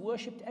things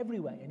worshipped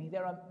everywhere. And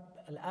there are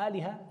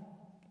al-aliha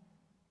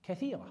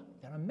kathira.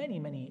 There are many,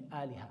 many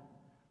aliha.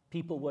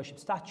 People worship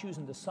statues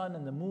and the sun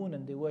and the moon,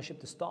 and they worship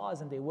the stars,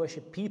 and they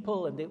worship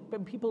people,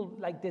 and people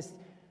like this,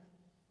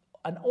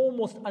 an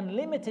almost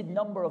unlimited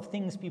number of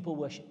things people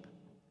worship.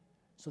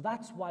 So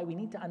that's why we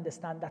need to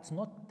understand that's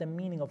not the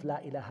meaning of La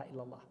ilaha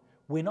illallah.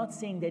 We're not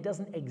saying there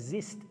doesn't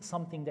exist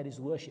something that is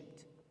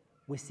worshipped.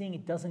 We're saying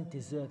it doesn't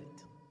deserve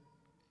it.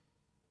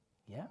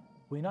 Yeah?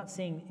 We're not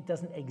saying it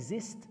doesn't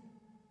exist.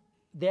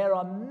 There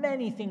are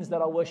many things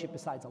that are worshipped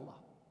besides Allah.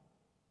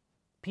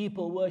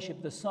 People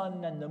worship the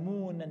sun and the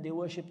moon, and they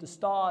worship the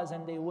stars,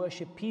 and they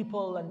worship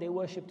people, and they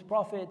worshipped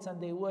prophets,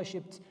 and they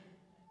worshipped...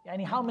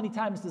 Yani how many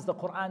times does the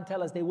Quran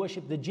tell us they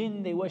worship the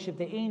jinn, they worship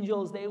the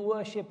angels, they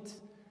worshipped...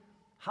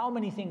 How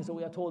many things that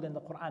we are told in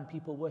the Quran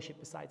people worship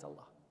besides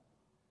Allah?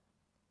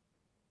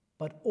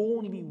 But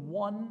only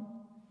one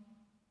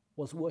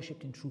was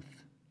worshipped in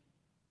truth.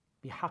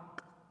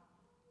 Bihaq,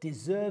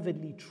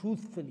 deservedly,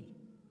 truthfully,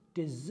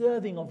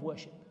 deserving of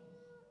worship.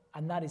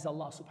 And that is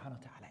Allah subhanahu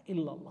wa ta'ala.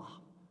 Illallah.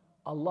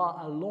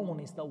 Allah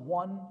alone is the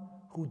one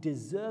who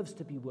deserves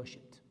to be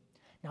worshipped.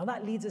 Now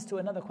that leads us to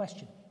another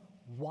question.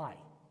 Why?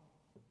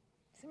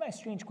 This is a very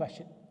strange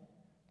question.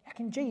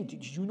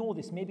 Did you know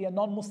this? Maybe a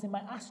non-Muslim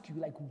might ask you,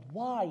 like,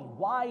 why?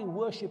 Why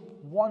worship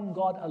one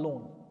God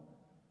alone?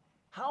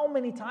 How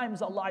many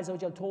times Allah Azza wa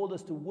Jal told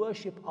us to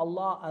worship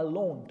Allah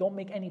alone? Don't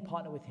make any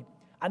partner with Him.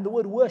 And the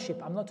word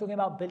worship, I'm not talking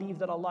about believe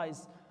that Allah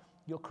is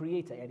your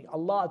creator.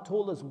 Allah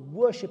told us,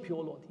 worship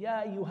your Lord.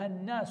 Ya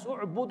ayyuhan nas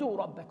u'budu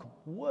rabbakum.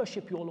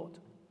 Worship your Lord.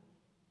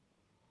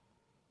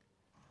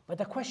 But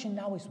the question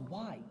now is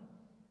why?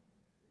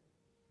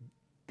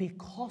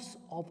 Because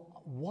of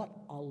what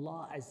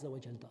Allah Azza wa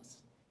Jal does.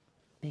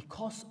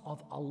 Because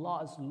of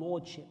Allah's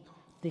lordship.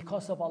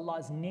 Because of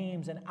Allah's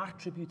names and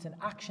attributes and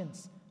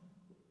actions.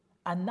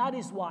 And that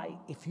is why,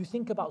 if you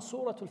think about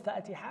Surah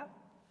Al-Fatiha,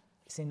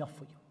 It's enough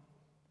for you.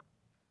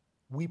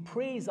 We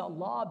praise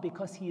Allah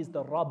because He is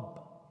the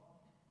Rabb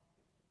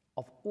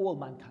of all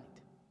mankind,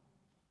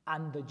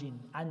 and the jinn,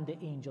 and the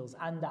angels,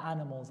 and the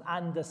animals,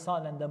 and the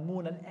sun, and the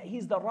moon. And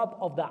He's the Rabb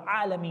of the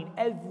Alameen.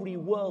 Every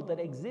world that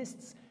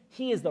exists,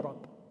 He is the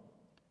Rabb.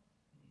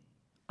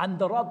 And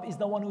the Rabb is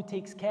the one who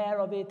takes care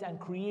of it and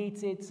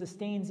creates it,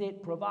 sustains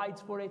it,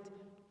 provides for it.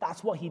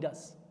 That's what He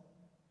does.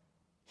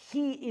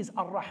 He is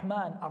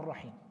Ar-Rahman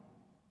Ar-Rahim,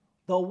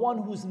 the one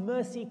whose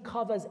mercy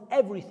covers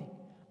everything.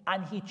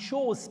 And He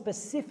chose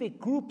specific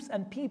groups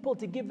and people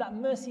to give that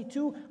mercy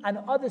to, and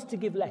others to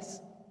give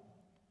less.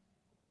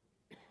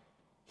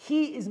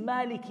 He is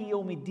Maliki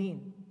Yawmiddin,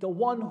 the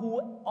one who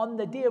on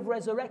the day of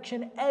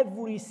resurrection,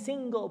 every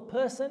single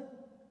person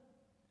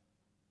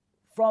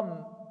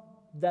from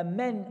the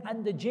men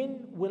and the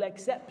jinn will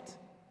accept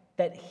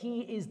that He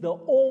is the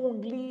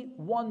only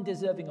one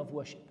deserving of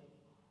worship.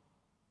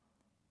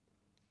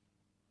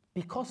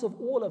 Because of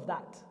all of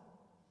that,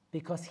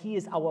 because He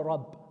is our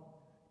Rabb,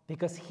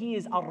 because He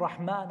is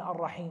Ar-Rahman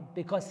Ar-Rahim,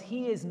 because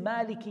He is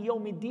Maliki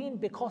Yawmiddin,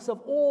 because of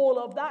all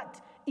of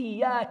that,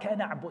 Iyaka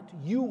na'bud,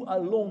 you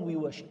alone we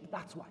worship.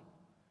 That's why.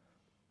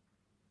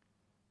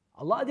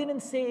 Allah didn't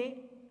say,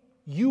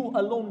 you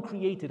alone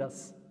created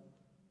us.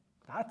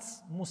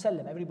 That's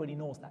musallam, everybody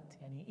knows that.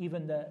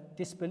 Even the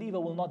disbeliever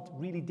will not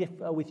really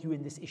differ with you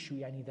in this issue,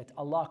 that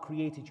Allah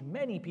created you.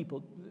 Many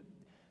people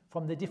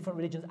from the different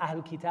religions,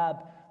 Ahlul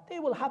Kitab, they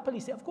will happily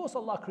say, of course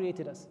Allah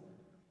created us.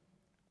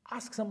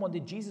 Ask someone,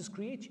 did Jesus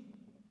create you?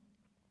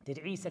 Did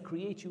Isa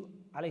create you?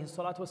 Alayhi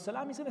salatu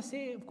wassalam. He's going to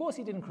say, of course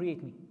He didn't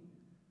create me.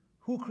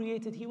 Who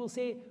created? He will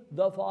say,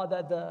 the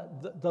Father,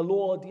 the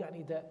Lord.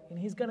 And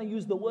he's going to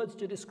use the words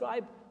to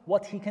describe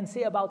what he can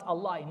say about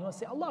Allah. And he will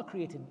say, Allah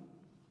created me.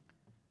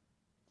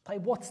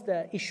 What's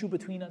the issue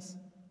between us?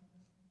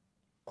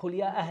 قُلْ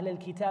يَا أَهْلَ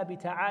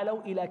الْكِتَابِ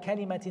تَعَالَوْا إِلَى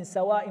كَلِمَةٍ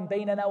سَوَاءٍ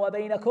بَيْنَنَا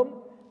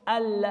وَبَيْنَكُمْ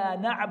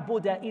أَلَّا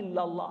نَعْبُدَ إِلَّا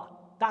اللَّهِ.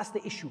 That's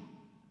the issue.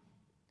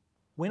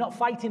 We're not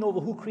fighting over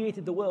who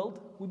created the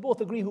world. We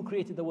both agree who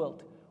created the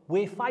world.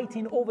 We're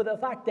fighting over the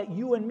fact that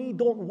you and me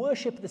don't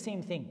worship the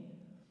same thing.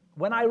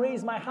 When I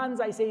raise my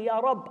hands, I say, Ya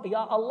Rabb,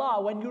 Ya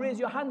Allah. When you raise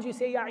your hands, you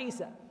say, Ya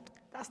Isa.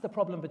 That's the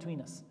problem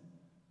between us.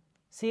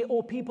 Say,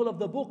 O people of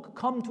the book,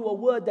 come to a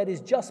word that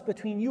is just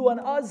between you and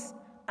us.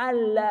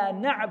 أَلَّا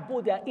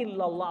نَعْبُدَ إِلَّا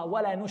اللَّهِ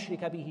وَلَا نُشْرِكَ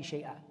بِهِ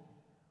شَيْئًا.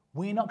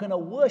 We're not going to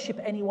worship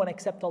anyone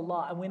except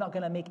Allah, and we're not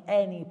going to make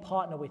any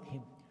partner with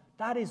Him.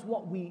 That is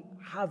what we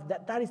have.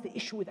 That is the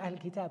issue with Ahl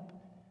Kitab.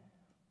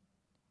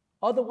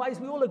 Otherwise,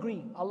 we all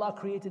agree. Allah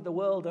created the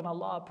world and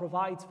Allah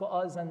provides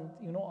for us, and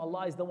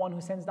Allah is the one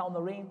who sends down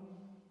the rain.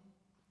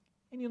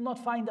 And you'll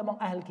not find among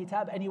Ahl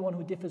Kitab anyone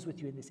who differs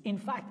with you in this. In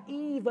fact,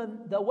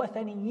 even the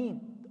Wathaniyin,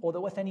 or the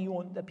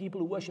Wathaniyun, the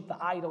people who worship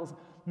the idols,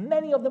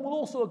 many of them will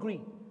also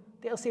agree.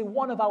 They'll say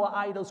one of our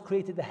idols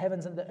created the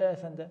heavens and the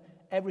earth and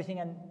everything,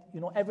 and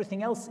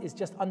everything else is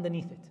just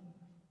underneath it.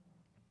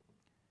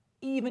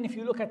 Even if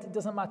you look at, it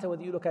doesn't matter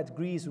whether you look at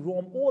Greece,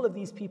 Rome, all of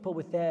these people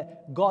with their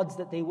gods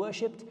that they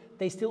worshipped,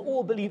 they still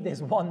all believe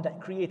there's one that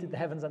created the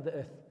heavens and the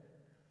earth.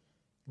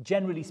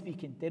 Generally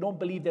speaking, they don't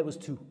believe there was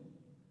two.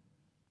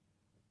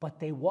 But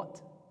they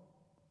what?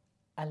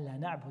 أَلَّا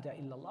نَعْبُدَ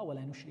إِلَّا اللَّهِ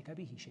وَلَا نُشْرِكَ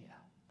بِهِ شَيْئًا.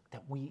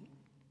 That we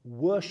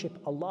worship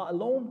Allah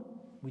alone,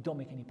 we don't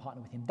make any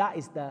partner with Him. That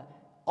is the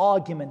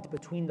argument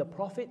between the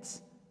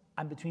prophets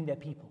and between their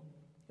people.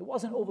 It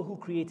wasn't over who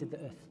created the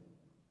earth.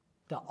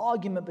 The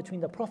argument between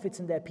the prophets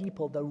and their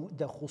people,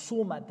 the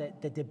khusuma,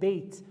 the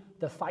debate,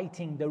 the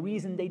fighting, the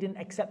reason they didn't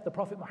accept the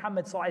Prophet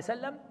Muhammad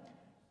ﷺ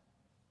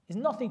is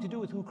nothing to do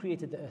with who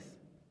created the earth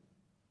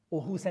or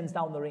who sends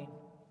down the rain.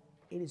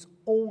 It is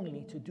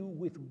only to do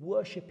with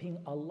worshipping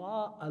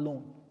Allah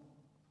alone.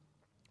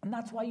 And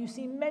that's why you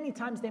see many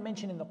times they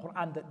mention in the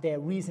Quran that they're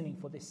reasoning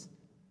for this.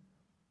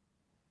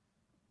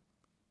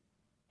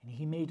 And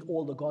He made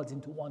all the gods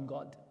into one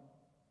God.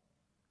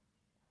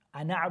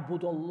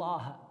 أَنَعْبُدُ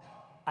اللَّهَ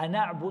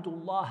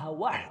أَنَعْبُدُ اللَّهَ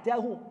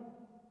وَحْدَهُ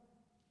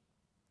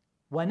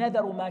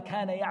وَنَذَرُ مَا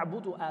كَانَ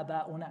يَعْبُدُ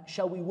آبَاؤُنَا.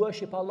 Shall we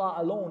worship Allah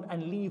alone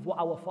and leave what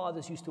our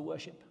fathers used to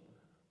worship?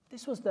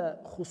 This was the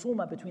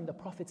khusuma between the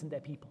prophets and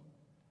their people.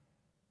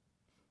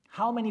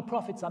 How many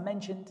prophets are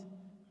mentioned?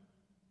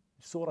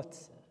 Surah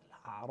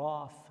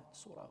Al-A'raf,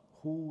 Surah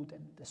Hud,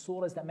 and the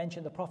surahs that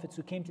mention the prophets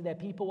who came to their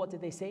people. What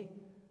did they say?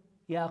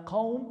 Ya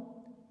qawm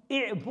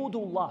i'budu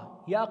Allah.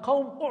 Ya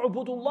qawm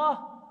u'budu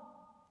Allah.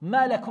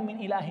 Ma lakum min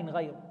ilahin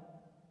ghayr.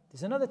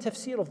 There's another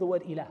tafsir of the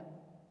word ilah.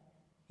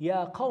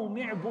 Ya qawm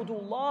i'budu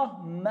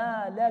Allah.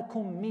 Ma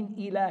lakum min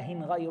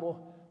ilahin ghayruh.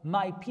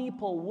 My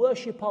people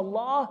worship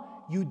Allah.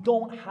 You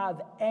don't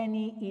have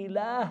any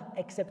ilah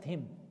except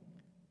Him.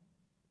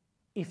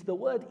 If the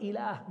word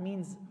ilah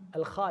means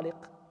al-khaliq,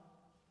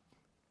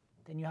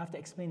 then you have to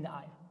explain the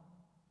ayah.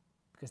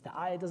 Because the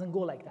ayah doesn't go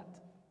like that.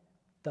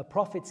 The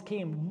prophets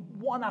came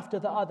one after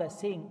the other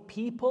saying,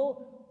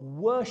 people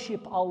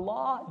worship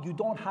Allah, you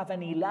don't have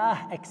an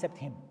ilah except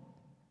Him.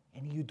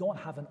 And you don't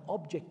have an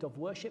object of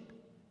worship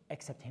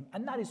except Him.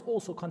 And that is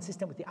also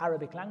consistent with the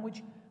Arabic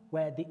language,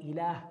 where the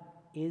ilah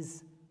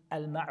is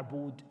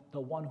al-ma'bud,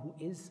 the one who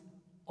is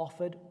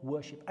offered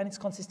worship. And it's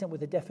consistent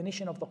with the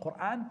definition of the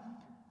Quran.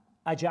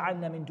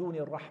 أَجَعَلْنَا مِن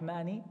دُونِ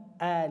الرَّحْمَنِ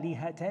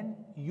آلِهَةً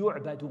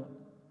يُعْبَدُونَ.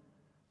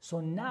 So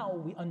now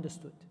we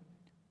understood.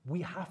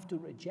 We have to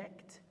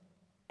reject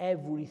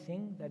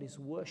everything that is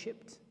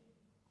worshipped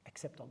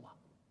except Allah.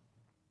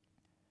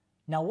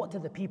 Now what do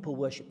the people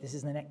worship? This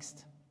is the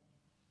next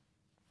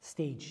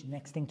stage,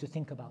 next thing to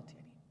think about.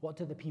 What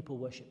do the people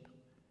worship?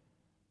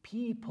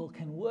 People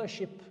can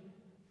worship.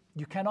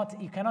 You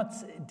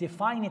cannot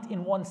define it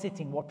in one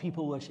sitting what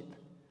people worship.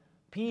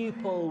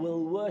 People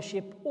will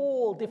worship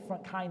all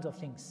different kinds of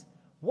things.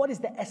 What is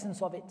the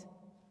essence of it?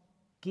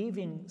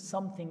 Giving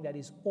something that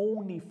is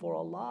only for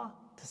Allah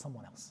to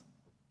someone else.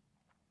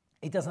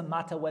 It doesn't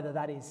matter whether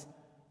that is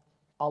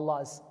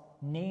Allah's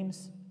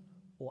names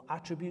or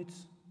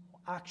attributes or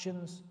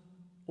actions,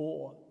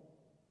 or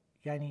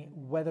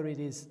whether it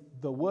is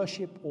the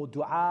worship or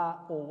dua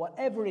or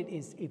whatever it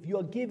is. If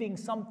you're giving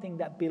something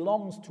that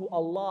belongs to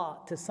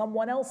Allah to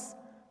someone else,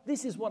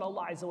 this is what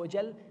Allah Azza wa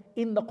Jal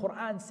in the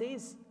Quran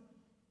says,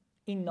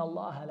 إِنَّ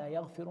اللَّهَ لَا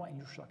يَغْفِرُ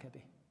أَن يُشْرَكَ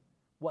بِهِ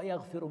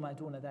وَيَغْفِرُ مَا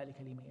دُونَ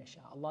ذَلِكَ لِمَن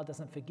يَشَاءُ. Allah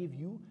doesn't forgive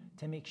you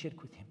to make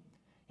shirk with Him.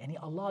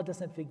 Allah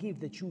doesn't forgive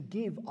that you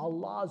give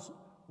Allah's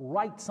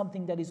right,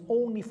 something that is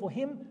only for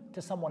Him,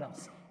 to someone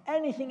else.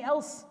 Anything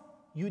else,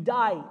 you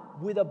die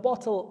with a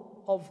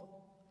bottle of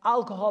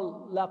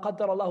alcohol, la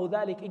qaddar Allahu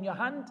dhalik, in your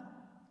hand,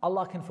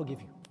 Allah can forgive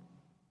you.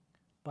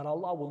 But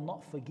Allah will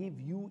not forgive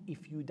you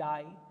if you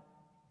die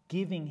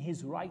giving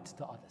His rights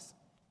to others.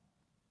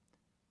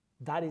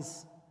 That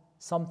is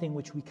something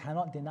which we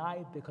cannot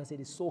deny because it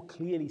is so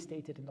clearly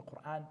stated in the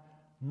Quran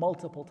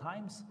multiple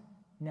times.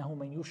 إِنَّهُ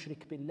مَنْ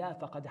يُشْرِكْ بِاللَّهِ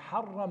فَقَدْ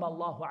حَرَّمَ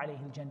اللَّهُ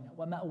عَلَيْهِ الْجَنَّةِ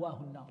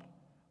وَمَأْوَاهُ النَّارِ.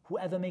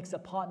 Whoever makes a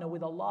partner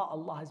with Allah,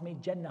 Allah has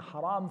made Jannah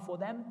haram for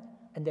them,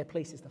 and their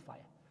place is the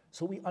fire.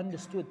 So we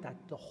understood that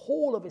the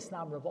whole of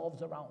Islam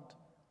revolves around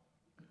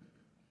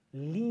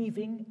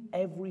leaving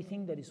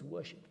everything that is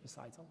worshipped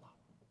besides Allah.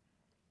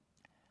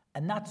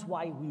 And that's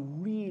why we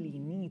really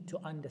need to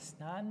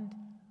understand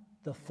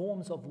the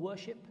forms of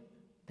worship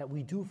that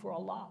we do for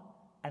Allah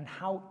and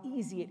how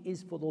easy it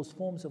is for those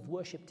forms of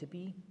worship to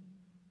be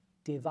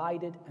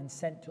divided and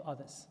sent to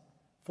others.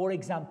 For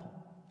example,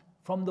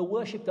 from the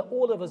worship that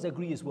all of us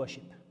agree is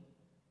worship,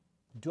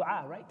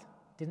 dua, right?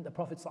 Didn't the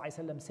Prophet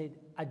ﷺ say,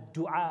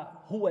 "Ad-du'a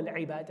huwa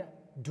al-ibadah"?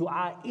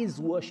 Dua is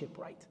worship,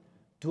 right?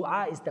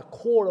 Dua is the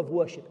core of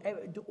worship.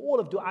 All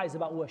of dua is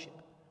about worship.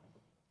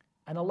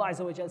 And Allah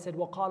Azza wa Jalla said,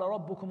 وَقَالَ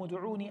رَبُّكُمُ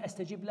ادْعُونِي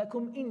أَسْتَجِبْ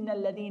لَكُمْ إِنَّ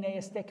الَّذِينَ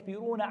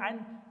يَسْتَكْبِرُونَ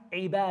عَنْ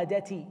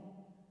عِبَادَتِي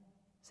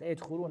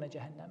سَيَدْخُلُونَ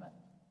جَهَنَّمَ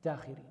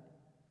دَاخِرِينَ.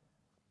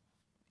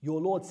 Your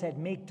Lord said,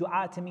 make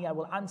dua to me, I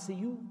will answer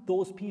you.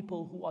 Those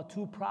people who are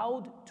too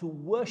proud to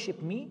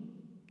worship me,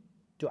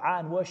 dua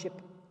and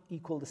worship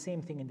equal the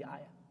same thing in the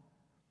ayah.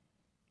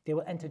 They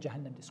will enter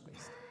Jahannam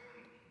disgraced.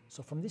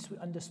 So from this we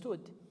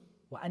understood,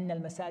 وَأَنَّ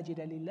الْمَسَاجِدَ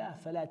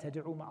لِلَّهِ فَلَا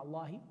تَدْعُوا مَعَ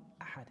اللَّهِ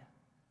أَحَدًا.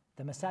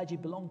 The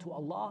masajid belong to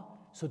Allah,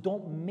 so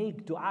don't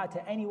make dua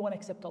to anyone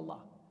except Allah.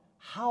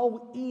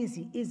 How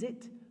easy is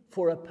it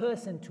for a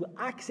person to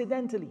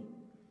accidentally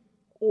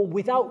or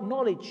without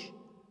knowledge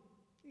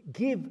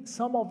give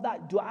some of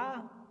that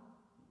dua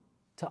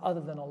to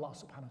other than Allah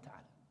subhanahu wa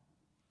ta'ala?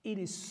 It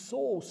is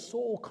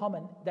so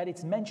common that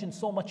it's mentioned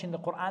so much in the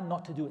Quran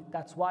not to do it.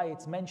 That's why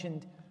it's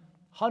mentioned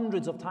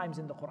hundreds of times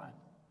in the Quran,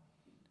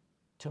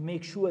 to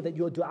make sure that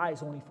your dua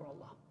is only for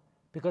Allah.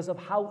 Because of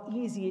how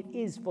easy it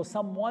is for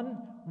someone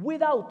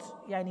without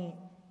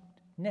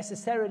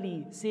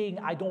necessarily saying,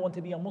 I don't want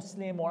to be a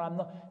Muslim, or I'm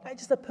not. That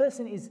just a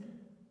person is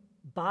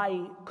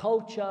by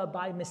culture,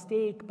 by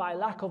mistake, by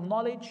lack of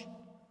knowledge,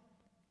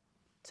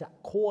 to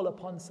call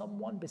upon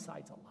someone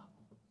besides Allah.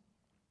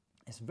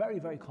 It's very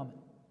common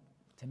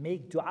to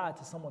make dua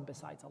to someone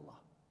besides Allah.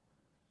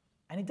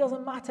 And it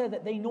doesn't matter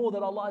that they know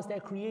that Allah is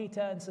their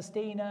creator and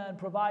sustainer and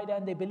provider,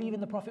 and they believe in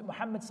the Prophet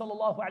Muhammad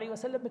sallallahu alaihi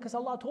wasallam, because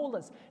Allah told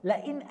us,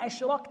 لَإِنْ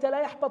أَشْرَكْتَ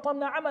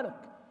لَيَحْبَطَنَّ عَمَلُكَ.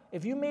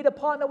 If you made a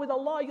partner with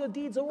Allah, your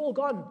deeds are all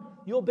gone.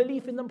 Your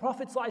belief in the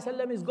Prophet sallallahu alaihi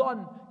wasallam is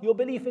gone. Your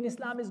belief in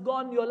Islam is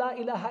gone. Your La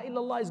ilaha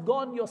illallah is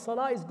gone. Your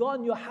salah is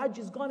gone. Your hajj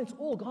is gone. It's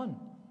all gone.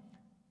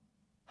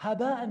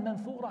 Haba'an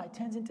manthura. It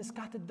turns into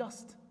scattered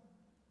dust.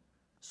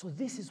 So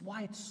this is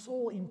why it's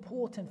so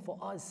important for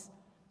us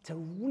to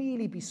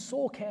really be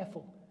so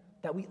careful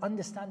that we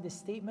understand this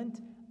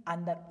statement,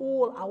 and that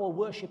all our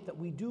worship that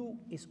we do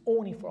is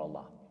only for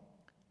Allah.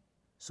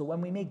 So when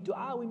we make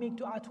dua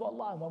to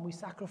Allah. When we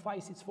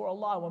sacrifice, it's for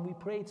Allah. When we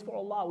pray, it's for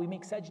Allah. We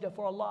make sajda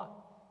for Allah.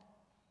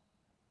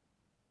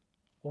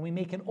 When we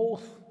make an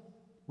oath,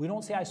 we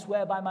don't say, I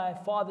swear by my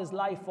father's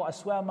life, or I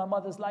swear on my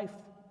mother's life.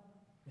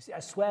 We say, I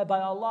swear by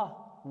Allah.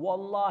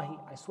 Wallahi,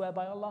 I swear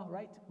by Allah,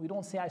 right? We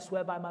don't say, I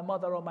swear by my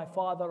mother or my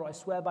father, or I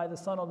swear by the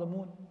sun or the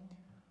moon.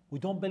 We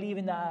don't believe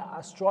in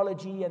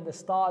astrology and the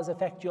stars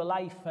affect your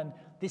life, and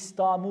this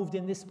star moved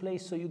in this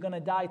place, so you're going to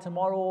die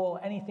tomorrow, or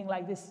anything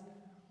like this.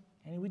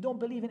 And we don't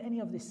believe in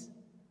any of this.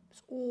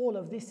 All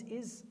of this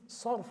is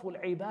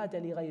sarful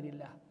ibadah li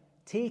ghayrillah,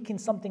 taking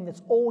something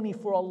that's only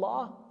for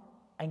Allah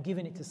and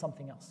giving it to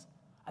something else.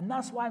 And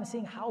that's why I'm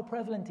saying how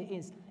prevalent it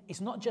is.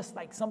 It's not just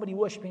like somebody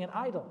worshipping an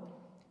idol.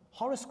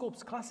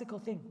 Horoscopes, classical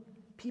thing.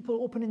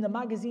 People opening the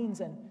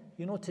magazines and,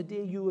 you know,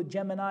 today you a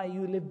Gemini,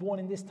 you live born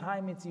in this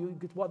time, it's you,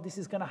 what this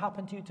is going to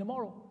happen to you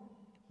tomorrow.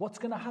 What's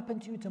going to happen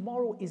to you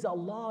tomorrow is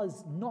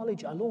Allah's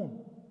knowledge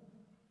alone.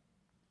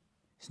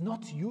 It's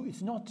not you,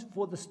 it's not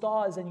for the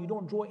stars and you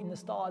don't draw it in the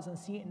stars and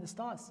see it in the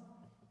stars.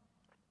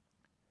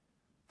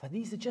 But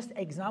these are just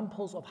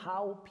examples of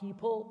how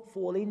people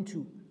fall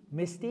into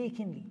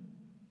mistakenly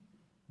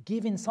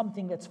giving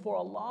something that's for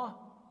Allah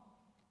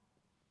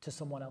to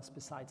someone else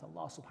besides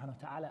Allah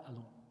subhanahu wa ta'ala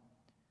alone.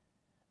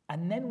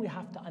 And then we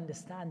have to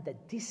understand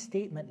that this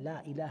statement,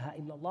 La ilaha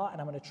illallah,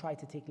 and I'm going to try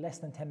to take less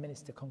than 10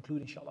 minutes to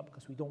conclude inshallah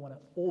because we don't want to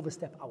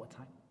overstep our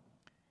time.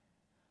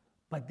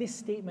 But this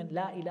statement,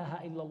 La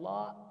ilaha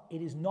illallah,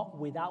 it is not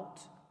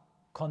without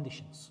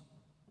conditions.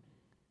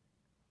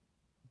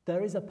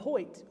 There is a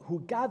poet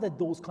who gathered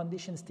those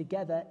conditions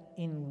together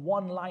in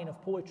one line of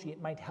poetry.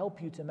 It might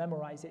help you to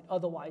memorize it.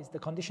 Otherwise, the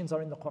conditions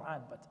are in the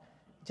Quran. But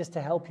just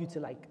to help you to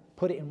like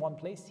put it in one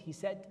place, he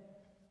said,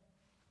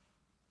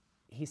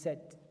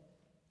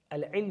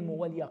 العلم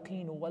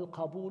واليقين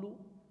والقبول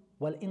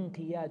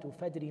والانقياد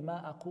فدر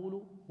ما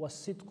أقول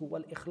والصدق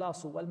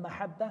والإخلاص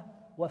والمحبة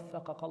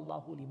وفقك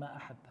الله لما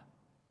أحب.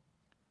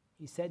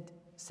 He said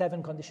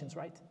 7 conditions,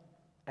 right?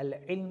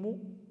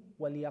 العلم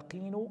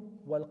واليقين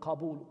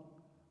والقبول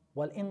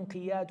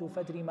والانقياد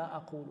فدر ما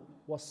أقول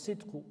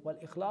والصدق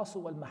والإخلاص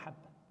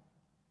والمحبة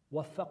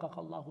وفقك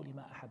الله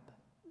لما أحب.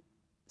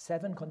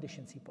 7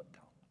 conditions he put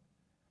down.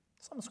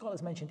 Some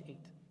scholars mentioned 8.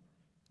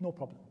 No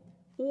problem.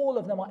 All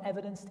of them are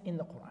evidenced in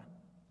the Quran.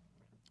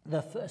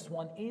 The first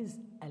one is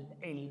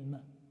al-ilm,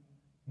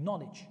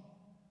 knowledge.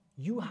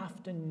 You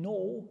have to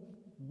know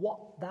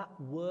what that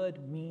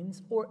word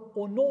means or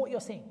know what you're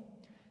saying.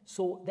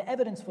 So the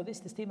evidence for this,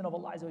 the statement of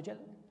Allah Azza wa Jal,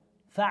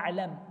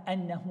 فَاعْلَمْ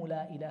أَنَّهُ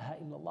لَا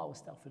إِلَهَ إِلَّا اللَّهُ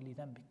وَاسْتَغْفِرْ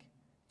لِذَنْبِكَ.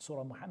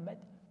 Surah Muhammad,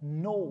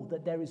 know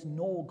that there is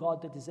no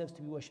God that deserves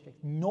to be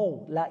worshipped.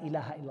 Know La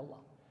ilaha illallah.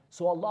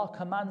 So Allah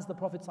commands the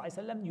Prophet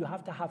ﷺ, you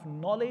have to have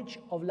knowledge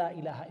of La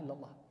ilaha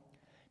illallah.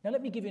 Now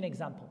let me give you an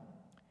example.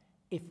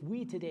 If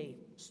we today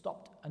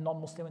stopped a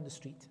non-Muslim in the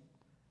street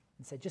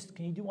and said, just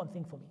can you do one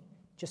thing for me?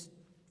 Just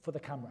for the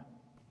camera.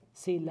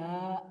 Say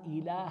La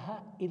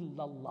ilaha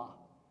illallah.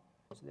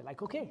 So they're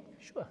like, okay,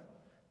 sure.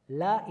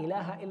 La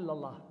ilaha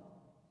illallah.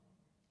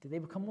 Did they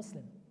become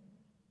Muslim?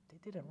 They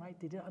didn't, right?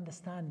 They didn't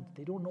understand.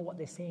 They don't know what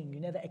they're saying. You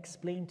never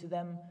explain to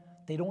them.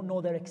 They don't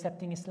know they're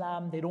accepting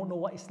Islam. They don't know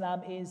what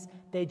Islam is.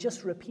 They're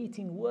just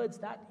repeating words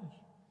that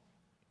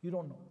you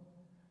don't know.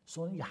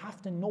 So you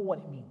have to know what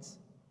it means.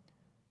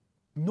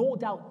 No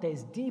doubt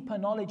there's deeper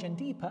knowledge and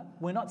deeper.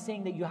 We're not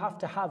saying that you have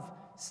to have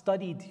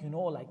studied,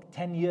 like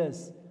 10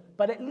 years.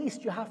 But at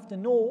least you have to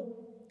know,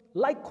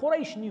 like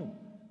Quraysh knew.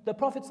 The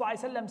Prophet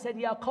ﷺ said,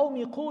 Ya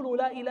qawmi qulu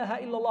la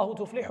ilaha illallah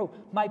tuflihu.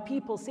 My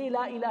people say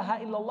la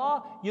ilaha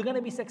illallah, you're going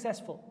to be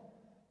successful.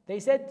 They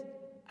said,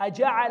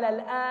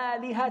 أَجَعَلَ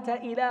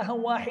الْآلِهَةَ إِلَهًا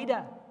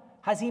وَاحِدًا.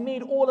 Has he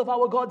made all of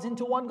our gods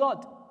into one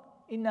God?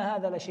 إِنَّ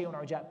هَذَا لَشَيْءٌ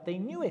عُجَابٌ. They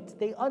knew it.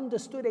 They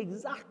understood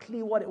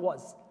exactly what it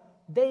was.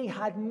 They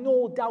had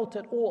no doubt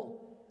at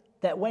all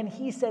that when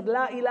he said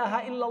La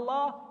ilaha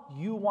illallah,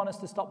 you want us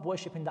to stop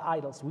worshipping the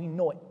idols. We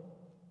know it.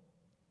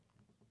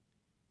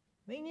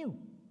 They knew.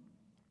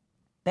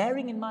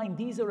 Bearing in mind,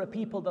 these are a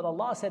people that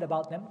Allah said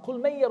about them,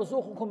 قُلْ مَنْ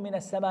يَرْزُقُكُم مِّنَ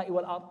السَّمَاءِ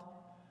وَالْأَرْضِ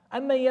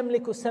أَمَّنْ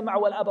يَمْلِكُ السَّمْعَ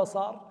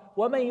وَالْأَبْصَارَ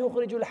وَمَنْ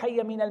يُخْرِجُ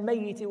الْحَيَّ مِنَ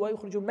الْمَيِّتِ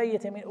وَيُخْرِجُ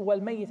الْمَيِّتَ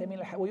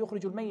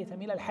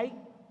مِنَ الْحَيِّ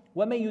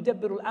وَمَنْ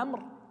يُدَبِّرُ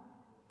الْأَمْرِ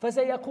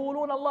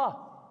فَسَيَقُولُونَ اللَّهُ.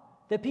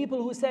 The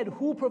people who said,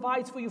 who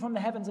provides for you from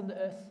the heavens and the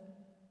earth?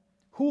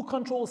 Who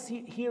controls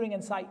hearing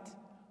and sight?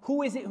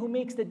 Who is it who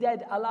makes the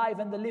dead alive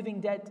and the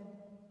living dead?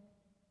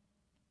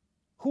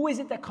 Who is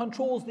it that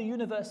controls the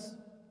universe?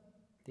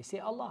 They say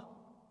Allah.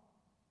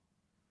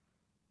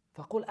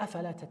 فَقُلْ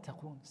أَفَلَا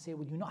تَتَّقُونَ. Say,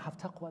 will you not have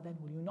taqwa then?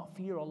 Will you not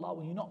fear Allah?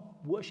 Will you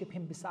not worship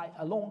Him beside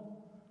alone?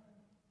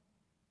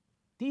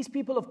 These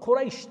people of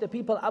Quraysh, the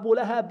people Abu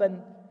Lahab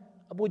and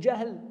Abu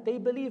Jahl, they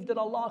believed that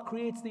Allah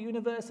creates the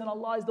universe and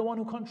Allah is the one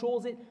who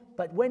controls it.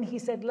 But when he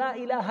said La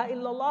ilaha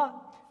illallah,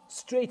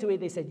 straight away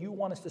they said, you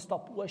want us to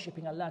stop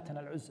worshipping Allah and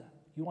Al-Uzza.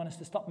 You want us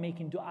to stop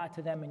making dua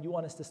to them and you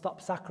want us to stop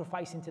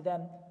sacrificing to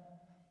them.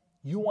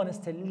 You want us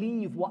to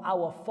leave what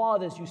our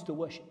fathers used to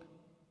worship.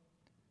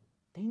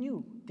 They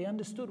knew, they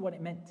understood what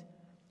it meant.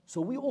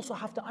 So we also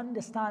have to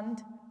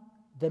understand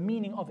the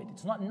meaning of it.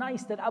 It's not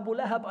nice that Abu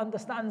Lahab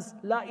understands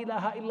La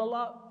ilaha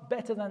illallah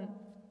better than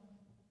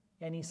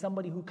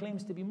somebody who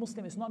claims to be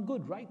Muslim. It's not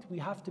good, right? We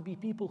have to be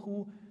people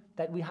who,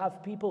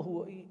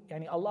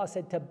 Allah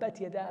said, Tabbat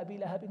yada Abi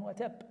Lahabin wa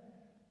tab.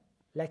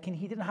 Like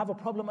he didn't have a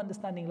problem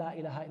understanding La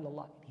ilaha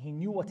illallah. He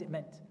knew what it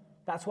meant.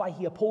 That's why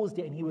he opposed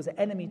it and he was an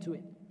enemy to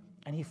it.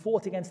 And he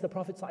fought against the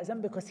Prophet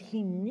ﷺ because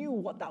he knew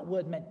what that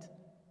word meant.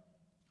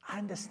 I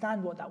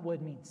understand what that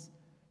word means.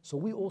 So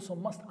we also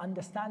must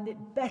understand it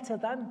better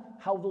than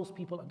how those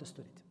people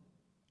understood it.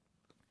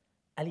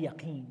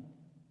 Al-yaqeen.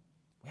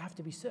 We have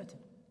to be certain.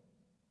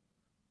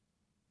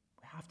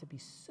 We have to be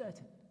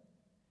certain.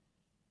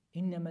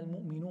 إنما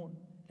المؤمنون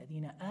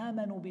الذين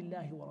آمنوا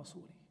بالله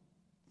ورسوله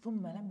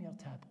ثم لم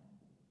يرتابوا.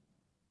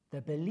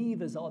 The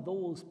believers are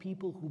those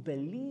people who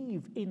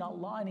believe in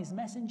Allah and His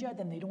Messenger,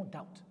 then they don't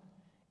doubt.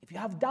 If you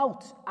have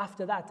doubt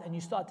after that and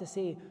you start to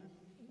say,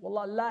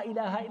 Wallah, la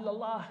ilaha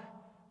illallah,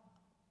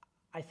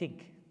 I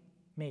think,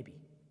 maybe,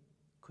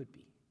 could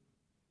be.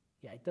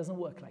 Yeah, it doesn't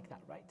work like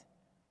that, right?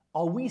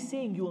 Are we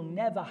saying you'll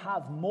never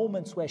have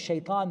moments where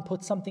shaitan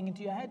puts something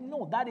into your head?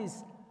 No, that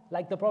is,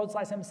 like the Prophet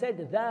ﷺ said,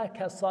 ذَاكَ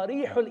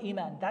صَرِيحُ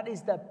الْإِيمَانِ. That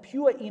is the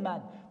pure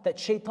iman, that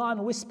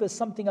shaitan whispers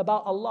something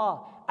about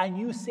Allah and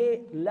you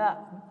say, la,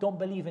 don't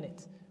believe in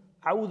it.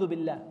 A'udhu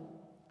billah,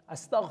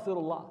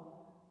 astaghfirullah.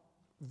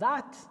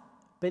 That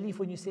belief,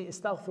 when you say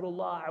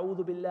astaghfirullah,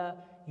 a'udhu billah,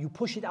 you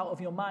push it out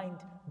of your mind,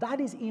 that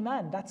is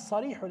iman, that's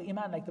sarihul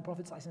iman, like the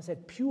Prophet ﷺ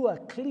said, pure,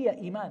 clear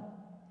iman.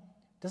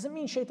 Doesn't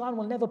mean shaitan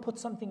will never put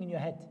something in your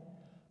head.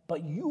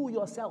 But you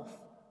yourself,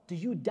 do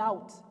you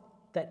doubt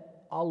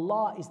that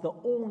Allah is the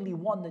only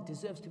one that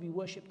deserves to be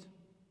worshipped?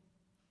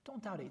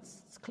 Don't doubt it.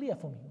 It's clear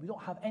for me. We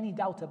don't have any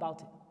doubt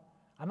about it.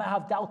 I might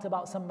have doubt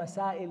about some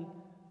masail,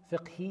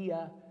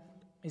 fiqhiyya,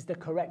 is the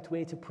correct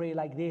way to pray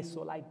like this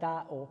or like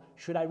that, or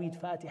should I read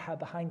Fatiha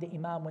behind the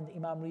Imam when the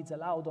Imam reads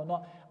aloud or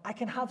not? I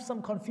can have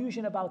some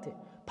confusion about it,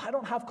 but I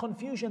don't have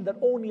confusion that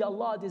only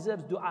Allah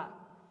deserves dua.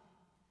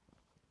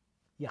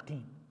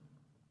 Yaqeen.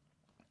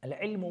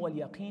 Al-ilmu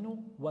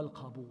wal-yaqeenu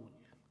wal-qabool.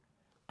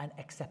 And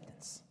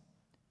acceptance.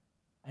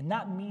 And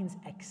that means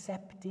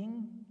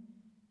accepting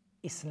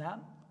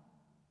Islam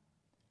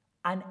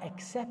and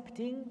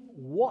accepting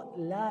what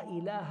La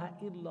ilaha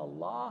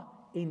illallah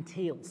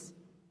entails.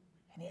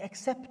 And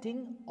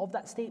accepting of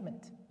that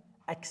statement.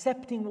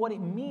 Accepting what it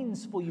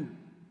means for you.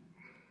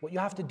 What you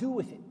have to do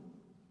with it.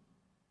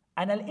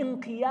 And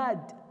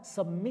al-inqiyad,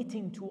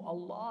 submitting to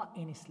Allah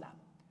in Islam.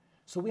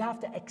 So we have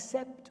to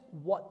accept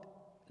what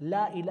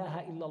La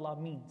ilaha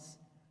illallah means.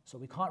 So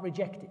we can't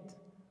reject it.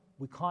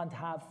 We can't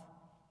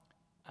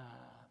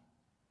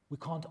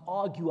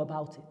argue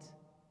about it.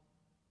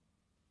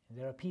 And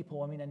there are people,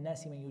 وَمِنَ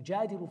النَّاسِ مَنْ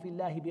يُجَادِلُ فِي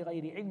اللَّهِ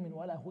بِغَيْرِ عِلْمٍ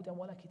وَلَا هُدًى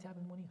وَلَا كِتَابٍ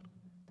مُنِيرٍ.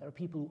 There are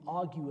people who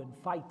argue and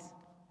fight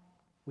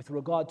with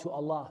regard to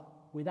Allah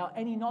without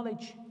any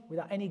knowledge,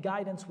 without any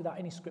guidance, without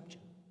any scripture.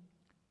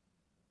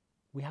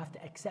 We have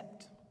to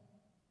accept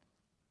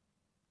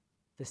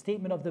the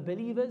statement of the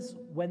believers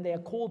when they are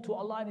called to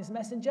Allah and His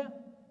Messenger,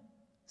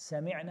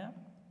 سَمِعْنَا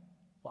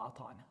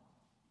وَأَطَعْنَا.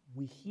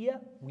 We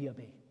hear, we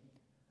obey.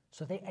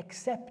 So they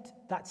accept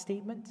that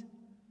statement.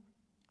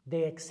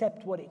 They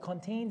accept what it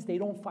contains. They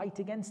don't fight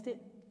against it.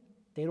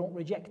 They don't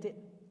reject it.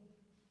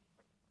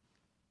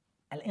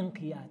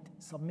 Al-inqiyad,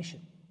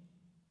 submission.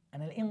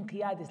 And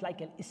al-inqiyad is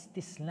like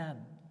al-istislam.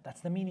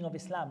 That's the meaning of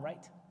Islam,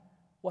 right?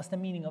 What's the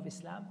meaning of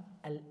Islam?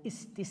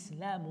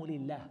 Al-istislamu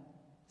lillah.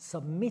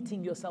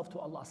 Submitting yourself to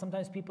Allah.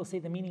 Sometimes people say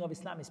the meaning of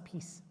Islam is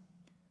peace.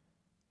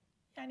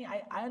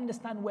 I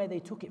understand where they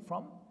took it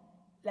from.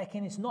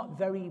 And it's not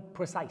very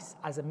precise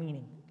as a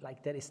meaning,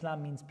 like that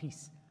Islam means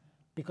peace.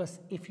 Because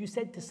if you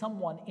said to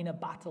someone in a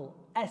battle,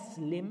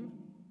 Aslim,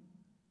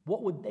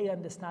 what would they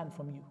understand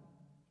from you?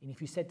 And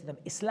if you said to them,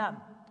 Islam,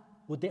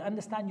 would they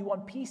understand you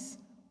want peace?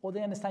 Or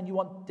they understand you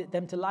want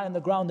them to lie on the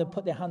ground and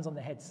put their hands on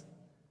their heads?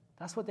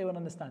 That's what they would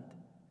understand.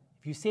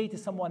 If you say to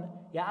someone,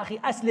 Ya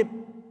akhi, Aslim,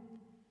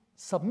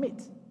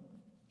 submit.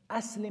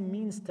 Aslim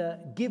means to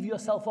give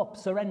yourself up,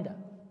 surrender.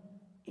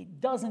 It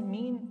doesn't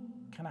mean,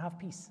 can I have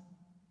peace?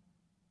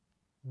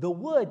 The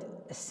word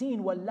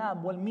sin wal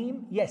lam wal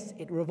mim, yes,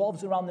 it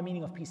revolves around the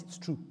meaning of peace. It's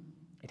true.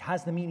 It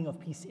has the meaning of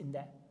peace in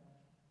there.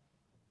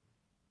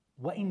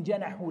 وَإِن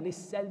جَنَحُوا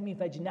لِلسَّلْمِ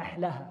فَاجْنَحْ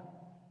لَهَا.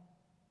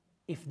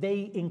 If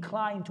they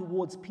incline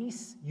towards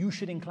peace, you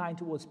should incline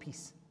towards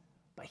peace.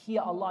 But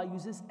here Allah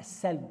uses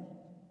as-salm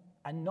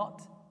and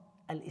not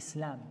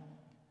al-Islam.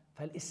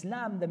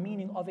 Fal-Islam, the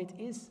meaning of it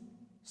is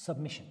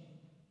submission.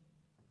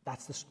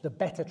 That's the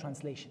better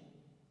translation.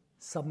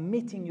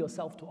 Submitting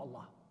yourself to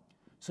Allah.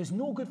 So it's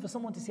no good for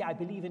someone to say, I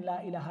believe in La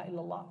ilaha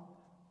illallah.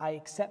 I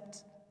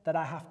accept that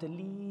I have to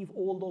leave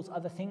all those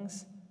other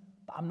things,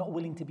 but I'm not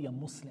willing to be a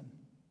Muslim.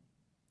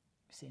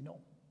 You say, no.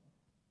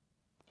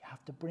 You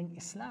have to bring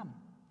Islam.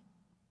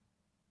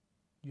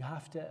 You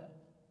have to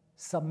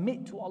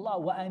submit to Allah.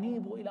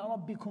 وَأَنِيبُوا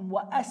إِلَىٰ رَبِّكُمْ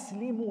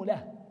وَأَسْلِمُوا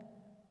لَهُ.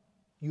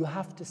 You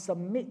have to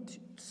submit,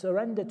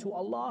 surrender to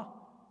Allah,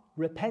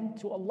 repent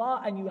to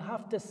Allah, and you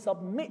have to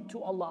submit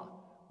to Allah.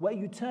 Where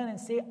you turn and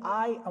say,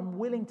 I am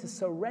willing to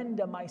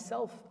surrender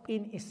myself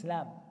in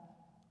Islam.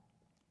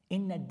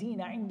 Inna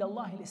ad-deena inda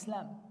Allahi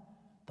al-Islam.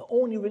 The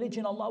only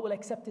religion Allah will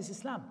accept is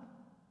Islam.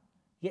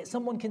 Yet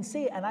someone can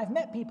say, and I've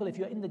met people, if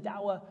you're in the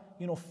da'wah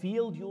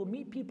field, you'll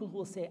meet people who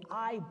will say,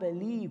 I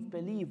believe,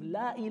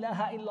 La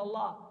ilaha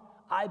illallah.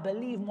 I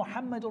believe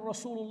Muhammadur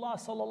Rasulullah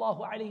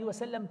sallallahu alayhi wa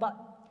sallam, but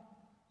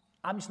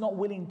I'm just not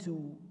willing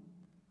to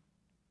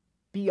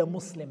be a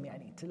Muslim,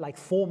 to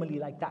formally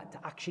like that, to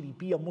actually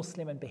be a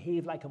Muslim and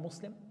behave like a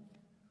Muslim.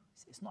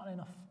 It's not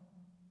enough.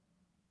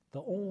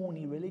 The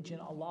only religion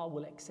Allah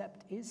will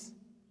accept is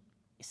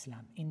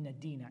Islam. Inna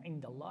deena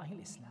inda Allahi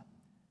al-Islam.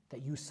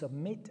 that you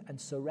submit and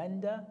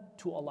surrender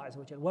to Allah Azza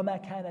wa Jalla.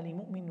 وَمَا كَانَ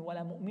لِمُؤْمِنٍ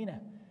وَلَا مُؤْمِنَةٍ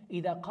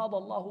إِذَا قَضَى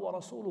اللَّهُ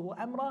وَرَسُولُهُ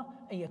أَمْرًا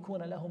أَن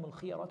يَكُونَ لَهُمُ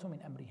الْخِيَرَةُ مِنْ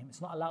أَمْرِهِمْ.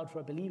 It's not allowed for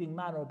a believing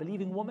man or a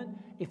believing woman,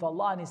 if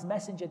Allah and His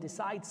Messenger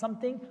decide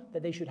something,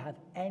 that they should have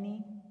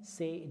any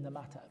say in the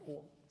matter at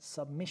all.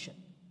 Submission,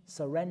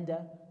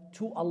 surrender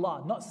to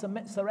Allah, not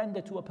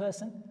surrender to a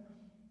person,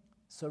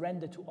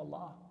 surrender to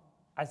Allah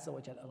Azza wa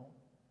Jalla alone.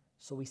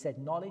 So we said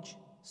knowledge,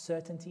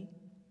 certainty,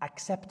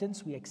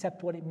 acceptance, we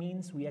accept what it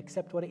means, we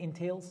accept what it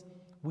entails,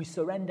 we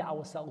surrender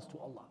ourselves to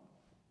Allah.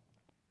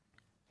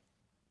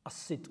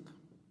 As-sidq,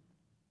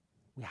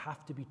 we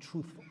have to be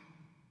truthful.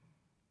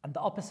 And the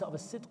opposite of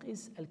as-sidq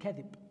is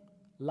al-kadhib,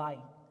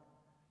 lying.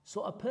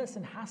 So a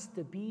person has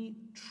to be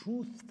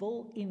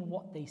truthful in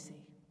what they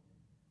say.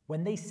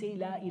 When they say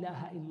La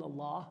ilaha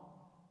illallah,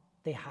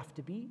 they have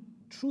to be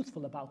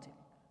truthful about it.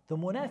 The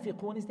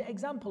munafiqun is the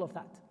example of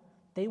that.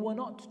 They were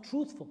not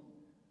truthful.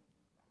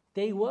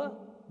 They were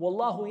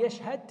Wallahu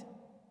yashhad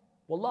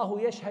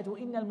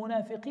innal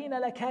munafiqeen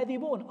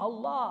lakadibun.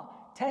 Allah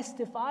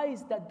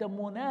testifies that the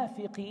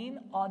munafiqeen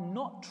are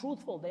not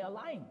truthful, they are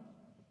lying.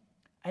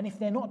 And if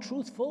they're not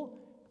truthful,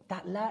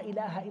 that La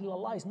ilaha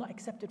illallah is not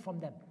accepted from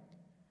them.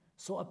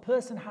 So a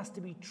person has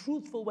to be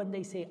truthful when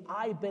they say,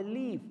 I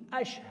believe,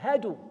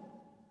 ashhadu,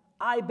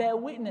 I bear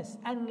witness,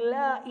 and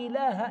La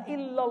ilaha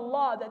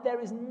illallah, that there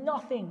is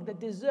nothing that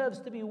deserves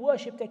to be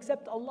worshipped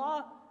except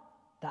Allah.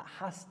 That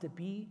has to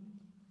be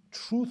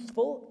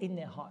truthful in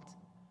their heart.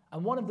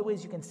 And one of the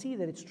ways you can see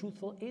that it's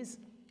truthful is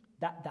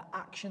that the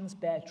actions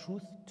bear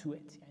truth to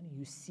it. And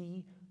you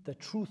see the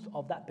truth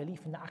of that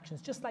belief in the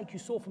actions. Just like you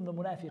saw from the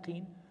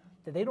munafiqeen,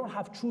 that they don't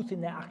have truth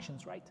in their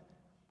actions, right?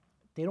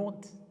 They're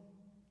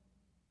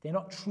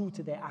not true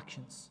to their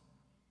actions.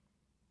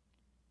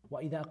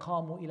 وَإِذَا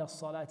قَامُوا إِلَى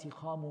الصَّلَاةِ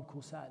قَامُوا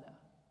كُسَالًا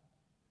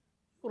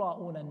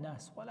يُرَاءُونَ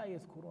النَّاسِ وَلَا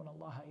يَذْكُرُونَ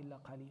اللَّهَ إِلَّا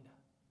قَلِيلًا.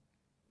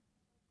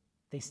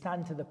 They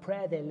stand to the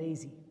prayer, they're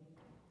lazy.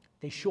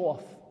 They show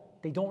off.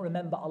 They don't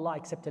remember Allah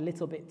except a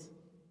little bit.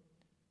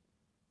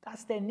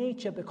 That's their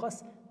nature,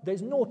 because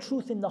there's no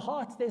truth in the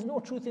heart, there's no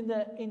truth in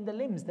the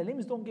limbs. The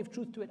limbs don't give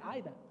truth to it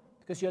either,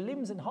 because your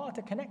limbs and heart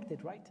are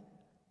connected, right?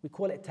 We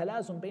call it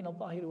talazum bayn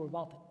al-zahiri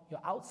wal-batin.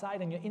 Your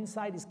outside and your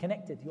inside is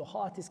connected. Your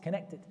heart is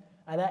connected.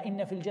 ألا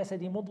إن في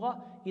الجسد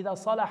مضغة إذا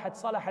صلحت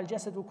صلح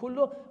الجسد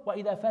كله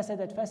وإذا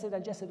فسدت فسد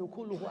الجسد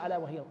كله ألا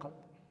وهي القلب.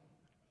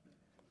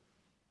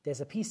 There's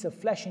a piece of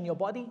flesh in your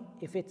body.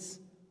 If it's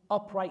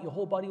upright, your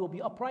whole body will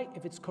be upright.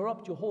 If it's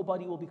corrupt, your whole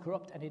body will be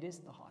corrupt, and it is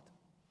the heart.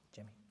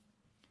 Jameel.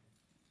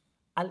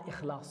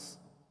 Al-ikhlas,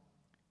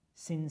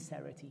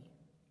 sincerity.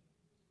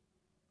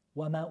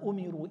 وَمَا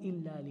أُمِرُوا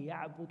إِلَّا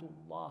لِيَعْبُدُوا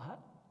اللَّهَ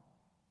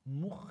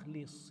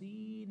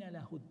مُخْلِصِينَ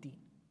لَهُ الدِّينَ.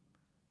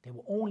 They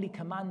were only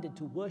commanded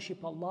to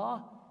worship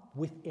Allah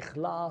with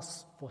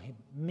ikhlas for Him,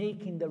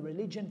 making the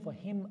religion for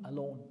Him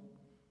alone.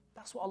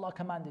 That's what Allah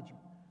commanded you,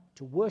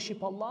 to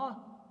worship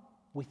Allah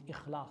with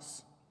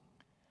ikhlas.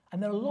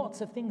 And there are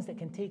lots of things that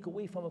can take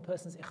away from a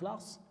person's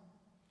ikhlas.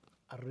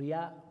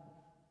 Al-riya,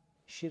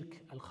 shirk,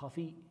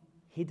 al-khafi,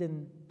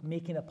 hidden,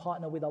 making a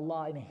partner with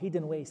Allah in a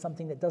hidden way,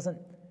 something that doesn't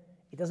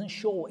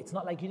show. It's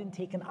not like you didn't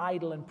take an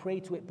idol and pray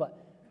to it,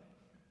 but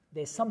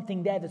there's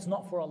something there that's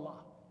not for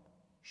Allah.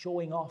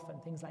 Showing off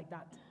and things like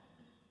that.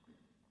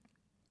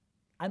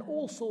 And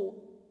also,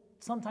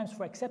 sometimes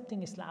for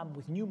accepting Islam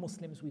with new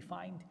Muslims, we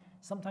find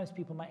sometimes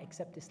people might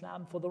accept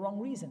Islam for the wrong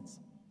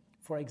reasons.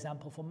 For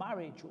example, for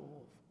marriage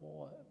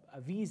or a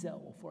visa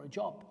or for a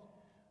job.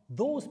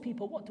 Those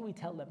people, what do we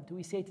tell them? Do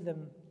we say to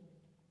them,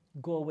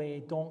 go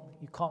away,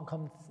 you can't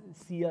come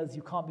see us,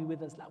 you can't be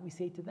with us? Like we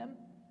say to them,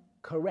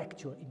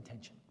 correct your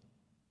intention.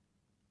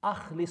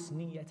 أخلص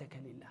نيتك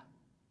لله.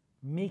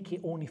 Make it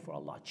only for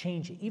Allah.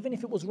 Change it. Even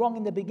if it was wrong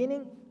in the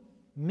beginning,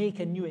 make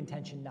a new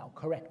intention now.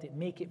 Correct it.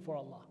 Make it for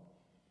Allah.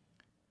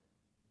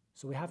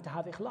 So we have to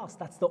have ikhlas.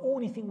 That's the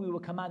only thing we were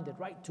commanded,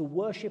 right? To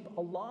worship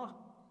Allah.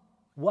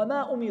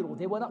 وَمَا أُمِرُوا.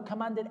 They were not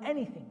commanded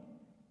anything.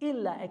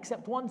 إِلَّا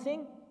except one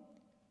thing.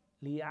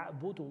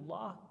 لِيَعْبُدُوا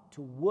اللَّهِ.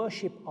 To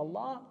worship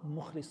Allah.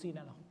 مُخْلِصِينَ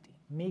لَهُ الدِّينَ.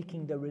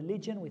 Making the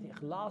religion with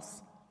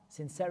ikhlas,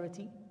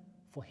 sincerity,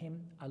 for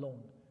Him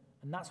alone.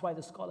 And that's why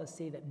the scholars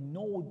say that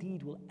no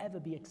deed will ever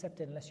be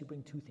accepted unless you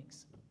bring two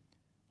things.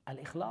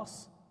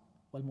 Al-ikhlas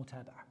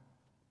wal-mutaba'ah.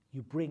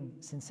 You bring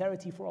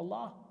sincerity for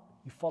Allah,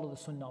 you follow the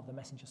sunnah of the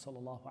Messenger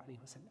sallallahu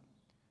alaihi wasallam.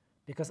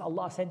 Because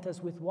Allah sent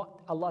us with what?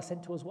 Allah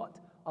sent to us what?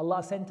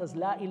 Allah sent us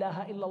La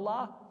ilaha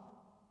illallah,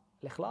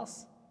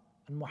 al-ikhlas,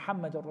 and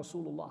Muhammadur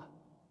Rasulullah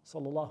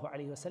sallallahu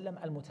alaihi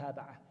wasallam,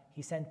 al-mutaba'ah.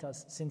 He sent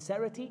us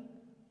sincerity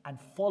and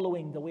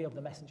following the way of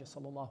the Messenger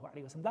sallallahu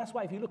alaihi wasallam. That's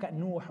why if you look at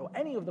Nuh or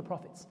any of the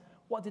prophets,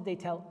 what did they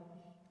tell?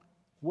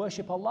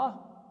 Worship Allah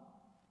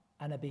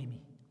and obey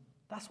me.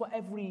 That's what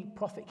every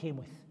prophet came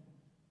with.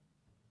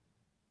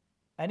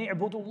 And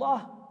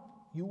i'budullah,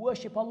 you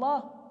worship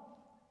Allah,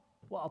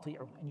 wa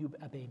ati'u, and you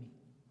obey me.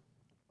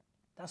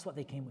 That's what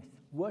they came with.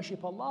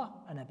 Worship Allah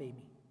and obey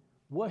me.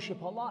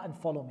 Worship Allah and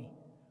follow me.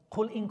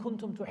 قُلْ إِن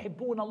كُنْتُمْ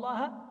تُحِبُّونَ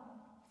اللَّهَ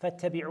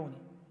فَاتَّبِعُونِ.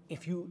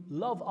 If you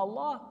love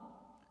Allah,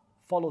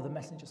 follow the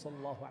Messenger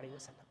sallallahu alaihi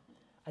wasallam.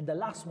 And the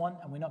last one,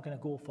 and we're not going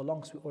to go for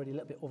long because we're already a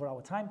little bit over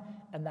our time,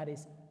 and that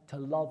is to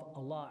love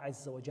Allah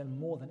Azza wa Jal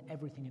more than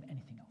everything and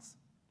anything else.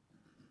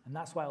 And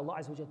that's why Allah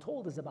Azza wa Jal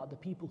told us about the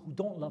people who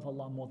don't love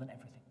Allah more than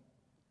everything.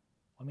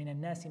 وَمِنَ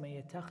النَّاسِ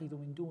مَن يَتَّخِذُ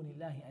مِن دُونِ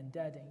اللَّهِ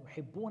أَنْدَادًا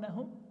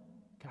يُحِبُّونَهُمْ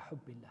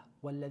كَحُبِّ اللَّهِ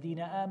وَالَّذِينَ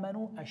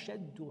آمَنُوا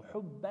أَشَدُّ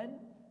حُبًّا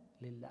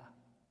لِلَّهِ.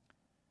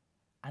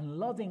 And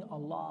loving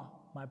Allah,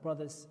 my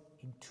brothers,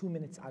 in 2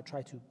 minutes I'll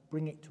try to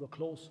bring it to a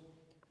close.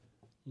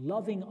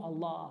 Loving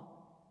Allah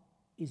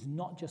is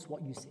not just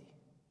what you say.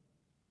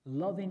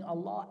 Loving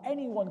Allah,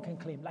 anyone can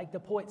claim. Like the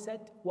poet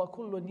said,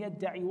 وَكُلٌّ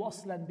يَدَّعِ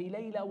وَصْلًا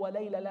بِلَيْلَ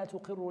وَلَيْلَ لَا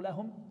تُقِرُّ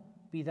لَهُمْ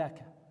بِذَاكَ.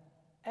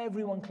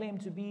 Everyone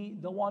claims to be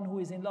the one who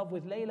is in love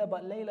with Layla,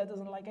 but Layla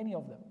doesn't like any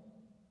of them.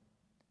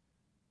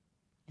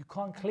 You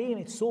can't claim.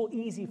 It's so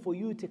easy for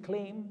you to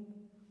claim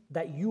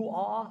that you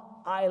are,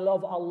 I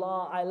love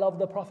Allah, I love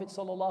the Prophet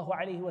sallallahu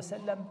alaihi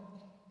wasallam.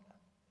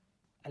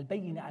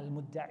 Al-bayyina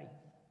al-mudda'i.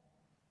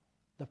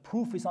 The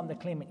proof is on the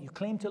claimant. You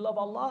claim to love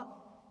Allah,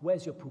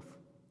 where's your proof?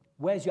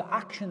 Where's your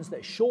actions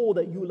that show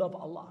that you love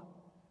Allah?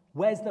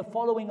 Where's the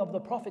following of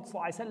the Prophet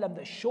ﷺ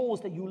that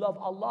shows that you love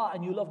Allah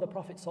and you love the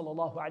Prophet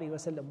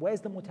ﷺ?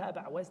 Where's the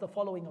mutaba'a? Where's the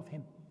following of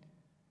him?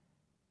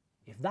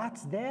 If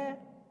that's there,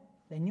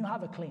 then you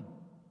have a claim.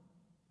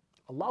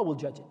 Allah will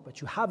judge it,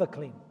 but you have a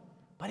claim.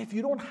 But if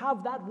you don't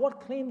have that,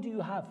 what claim do you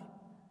have?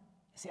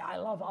 You say, I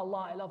love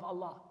Allah, I love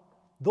Allah.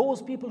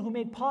 Those people who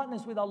made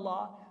partners with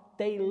Allah,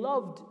 they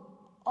loved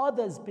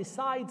others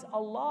besides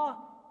Allah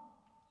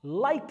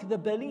like the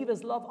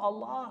believers love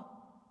Allah,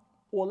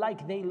 or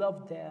like they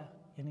loved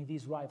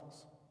these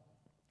rivals.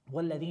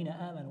 وَالَّذِينَ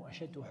آمَنُوا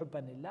أَشَدُّ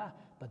حُبًّا لِلَّهِ.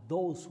 But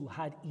those who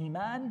had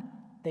Iman,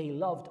 they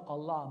loved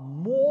Allah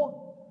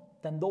more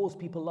than those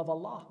people love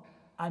Allah,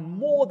 and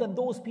more than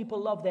those people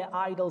love their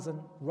idols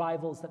and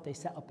rivals that they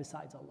set up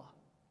besides Allah.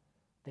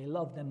 They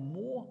love them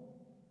more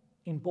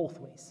in both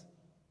ways.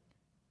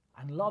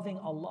 And loving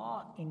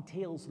Allah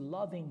entails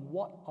loving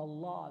what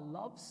Allah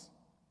loves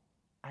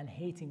and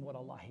hating what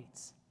Allah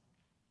hates.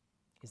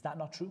 Is that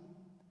not true?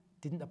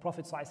 Didn't the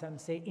Prophet ﷺ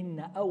say,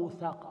 إِنَّ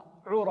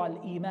أَوْثَقَ عُرَى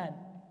الْإِيمَانِ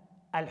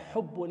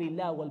الْحُبُّ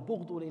لِلَّهِ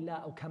وَالْبُغْضُ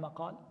لِلَّهِ أو كما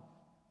قال.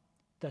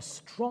 The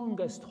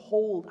strongest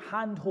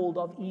handhold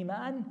of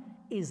Iman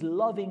is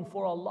loving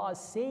for Allah's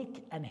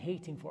sake and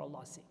hating for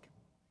Allah's sake.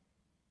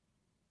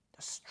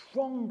 The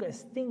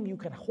strongest thing you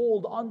can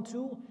hold on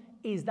to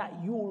is that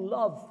you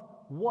love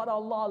what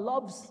Allah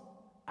loves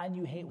and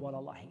you hate what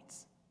Allah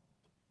hates.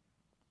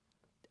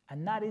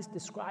 And that is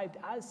described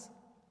as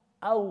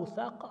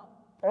أوثق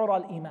عرى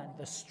الإيمان,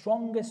 the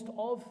strongest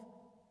of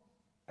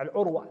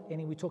al-urwa.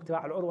 And we talked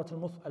about al-urwa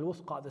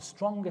al-wuthqa, the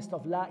strongest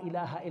of la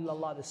ilaha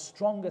illallah. The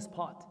strongest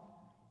part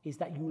is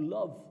that you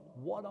love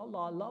what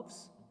Allah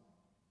loves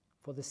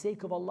for the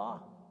sake of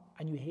Allah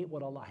and you hate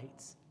what Allah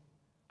hates.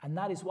 And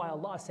that is why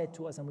Allah said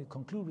to us, and we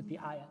conclude with the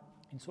ayah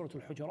in Surah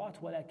Al-Hujurat,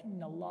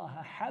 وَلَكِنَّ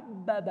اللَّهَ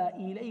حَبَّبَ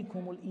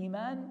إِلَيْكُمُ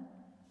الْإِيمَانَ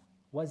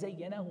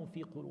وَزَيَّنَهُ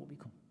فِي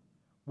قُلُوبِكُمْ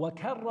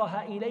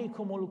وَكَرَّهَ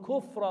إِلَيْكُمُ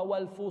الْكُفْرَ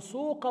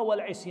وَالْفُسُوقَ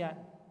وَالْعِصْيَانَ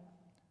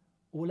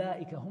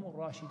أُولَٰئِكَ هُمُ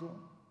الرَّاشِدُونَ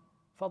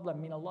فَضْلًا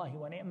مِنَ اللَّهِ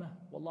وَنِعْمَةً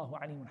وَاللَّهُ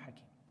عَلِيمٌ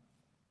حَكِيمٌ.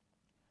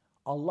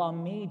 Allah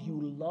made you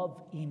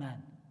love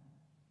Iman,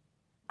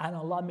 and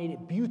Allah made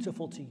it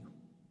beautiful to you,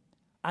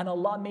 and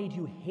Allah made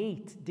you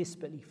hate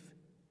disbelief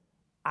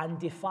and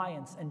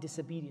defiance and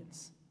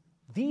disobedience.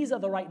 These are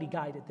the rightly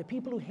guided, the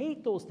people who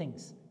hate those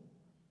things.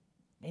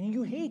 And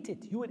you hate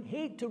it. You would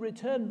hate to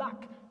return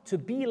back to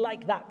be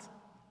like that.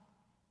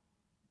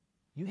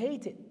 You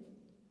hate it.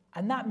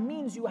 And that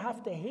means you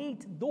have to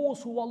hate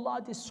those who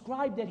Allah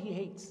described that He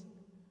hates,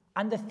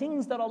 and the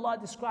things that Allah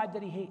described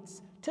that He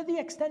hates, to the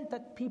extent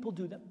that people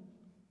do them.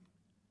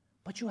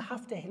 But you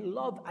have to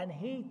love and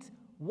hate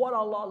what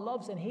Allah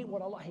loves and hate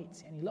what Allah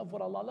hates. And you love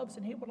what Allah loves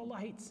and hate what Allah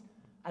hates.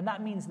 And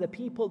that means the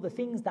people, the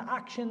things, the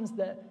actions,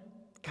 the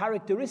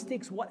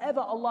characteristics,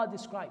 whatever Allah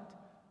described.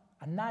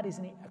 And that is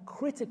a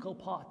critical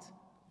part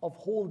of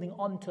holding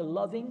on to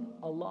loving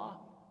Allah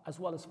as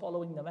well as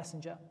following the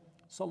Messenger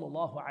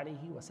sallallahu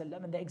alayhi wa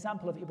sallam. And the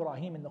example of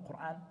Ibrahim in the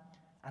Quran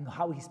and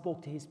how he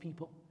spoke to his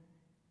people.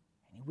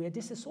 And we are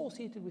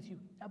disassociated with you.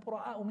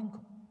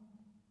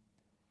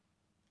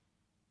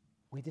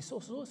 We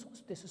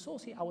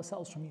disassociate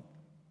ourselves from you.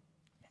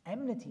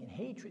 Enmity and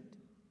hatred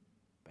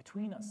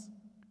between us.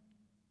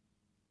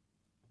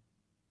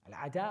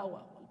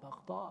 Al-adawa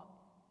wal-baghdha.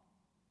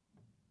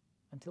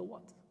 Until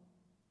what?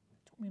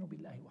 تؤمنوا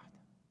بالله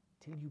وحده.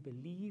 Till you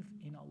believe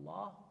in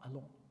Allah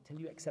alone. Till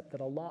you accept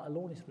that Allah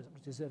alone is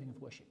deserving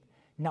of worship.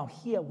 Now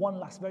here, one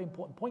last very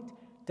important point.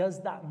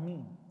 Does that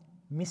mean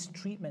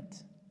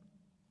mistreatment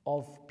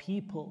of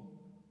people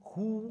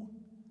who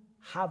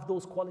have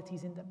those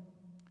qualities in them?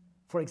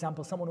 For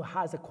example, someone who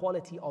has a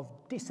quality of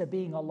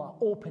disobeying Allah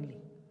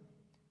openly.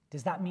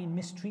 Does that mean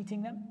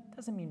mistreating them? It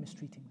doesn't mean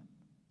mistreating them.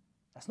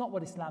 That's not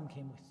what Islam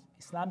came with.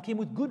 Islam came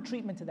with good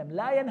treatment to them.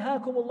 لا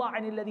ينهاكم الله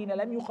عن الذين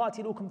لم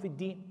يقاتلوكم في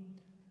الدين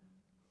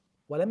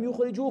ولم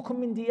يخرجوكم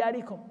من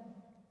دياركم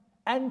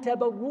أن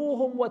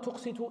تبروهم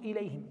وتقسطوا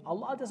إليهم.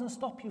 Allah doesn't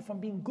stop you from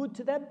being good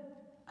to them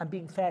and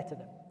being fair to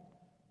them.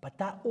 But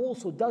that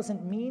also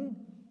doesn't mean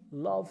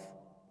love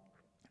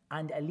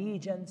and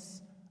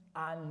allegiance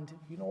and,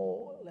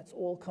 let's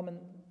all come and,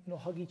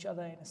 hug each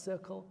other in a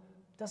circle.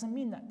 It doesn't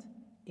mean that.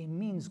 It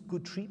means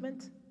good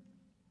treatment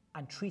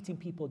and treating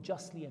people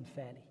justly and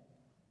fairly.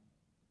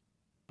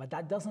 But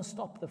that doesn't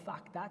stop the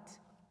fact that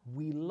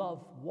we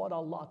love what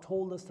Allah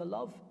told us to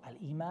love,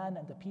 al-Iman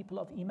and the people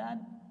of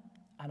Iman.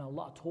 And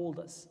Allah told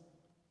us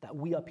that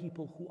we are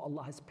people who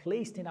Allah has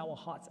placed in our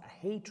hearts a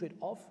hatred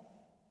of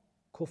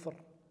kufr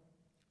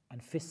and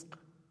fisq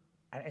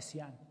and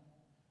isyan.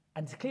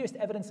 And the clearest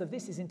evidence of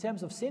this is in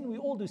terms of sin. We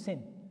all do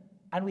sin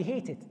and we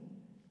hate it.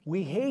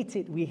 We hate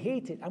it,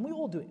 and we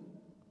all do it.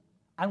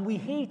 And we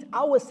hate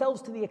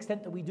ourselves to the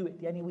extent that we do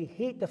it. Yani we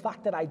hate the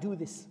fact that I do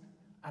this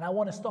and I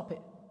want to stop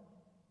it.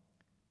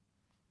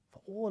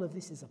 For all of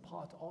this is a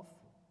part of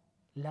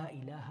La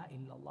ilaha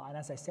illallah. And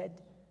as I said,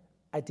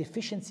 a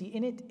deficiency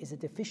in it is a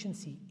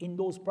deficiency in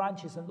those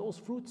branches and those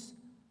fruits.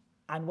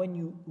 And when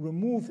you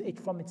remove it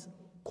from its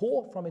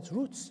core, from its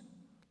roots,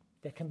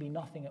 there can be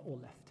nothing at all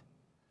left.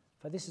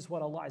 For this is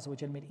what Allah Azza wa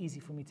Jal made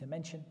easy for me to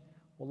mention.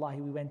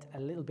 Wallahi, we went a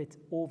little bit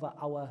over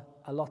our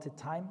allotted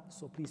time,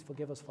 so please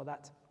forgive us for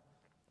that.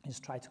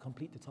 Just try to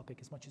complete the topic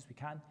as much as we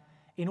can.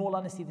 In all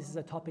honesty, this is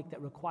a topic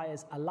that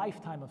requires a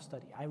lifetime of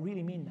study. I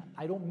really mean that.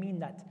 I don't mean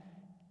that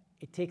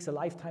it takes a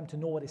lifetime to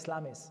know what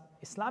Islam is.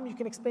 Islam you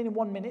can explain in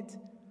 1 minute,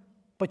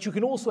 but you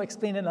can also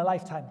explain in a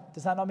lifetime.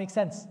 Does that not make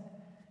sense?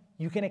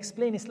 You can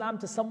explain Islam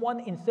to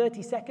someone in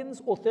 30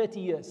 seconds or 30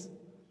 years.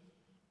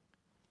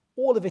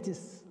 All of it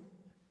is,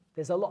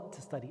 there's a lot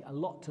to study, a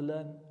lot to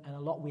learn, and a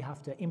lot we have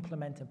to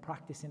implement and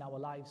practice in our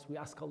lives. We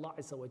ask Allah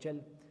Azza wa Jal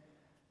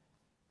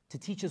to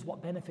teach us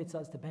what benefits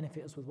us, to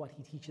benefit us with what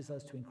He teaches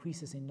us, to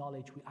increase us in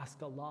knowledge. We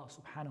ask Allah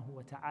subhanahu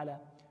wa ta'ala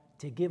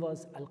to give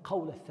us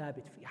al-qawl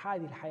al-thabit fi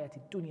hadhi al-hayat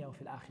al-dunya wa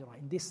fi al-akhirah,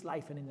 in this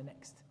life and in the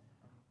next.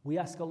 We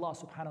ask Allah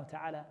subhanahu wa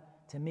ta'ala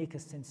to make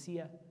us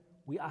sincere.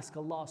 We ask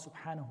Allah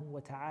subhanahu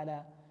wa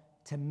ta'ala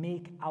to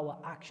make our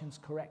actions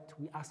correct.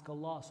 We ask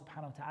Allah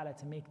subhanahu wa ta'ala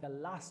to make the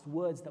last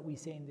words that we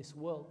say in this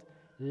world,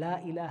 La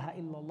ilaha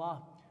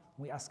illallah.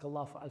 We ask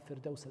Allah for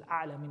al-firdaus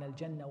al-a'la min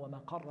al-jannah wa ma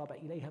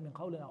qarraba ilayha min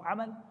qawlin aw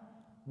amal.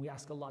 We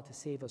ask Allah to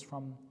save us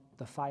from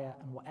the fire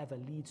and whatever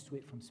leads to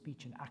it from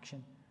speech and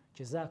action.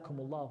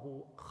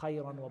 Jazakumullahu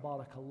khayran wa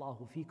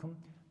barakallahu feekum.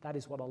 That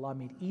is what Allah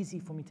made easy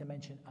for me to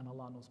mention, and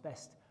Allah knows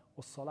best.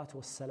 Wassalatu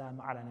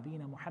wassalamu ala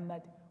nabiyyina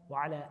Muhammad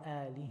wa ala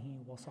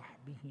alihi wa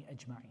sahbihi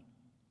ajma'in.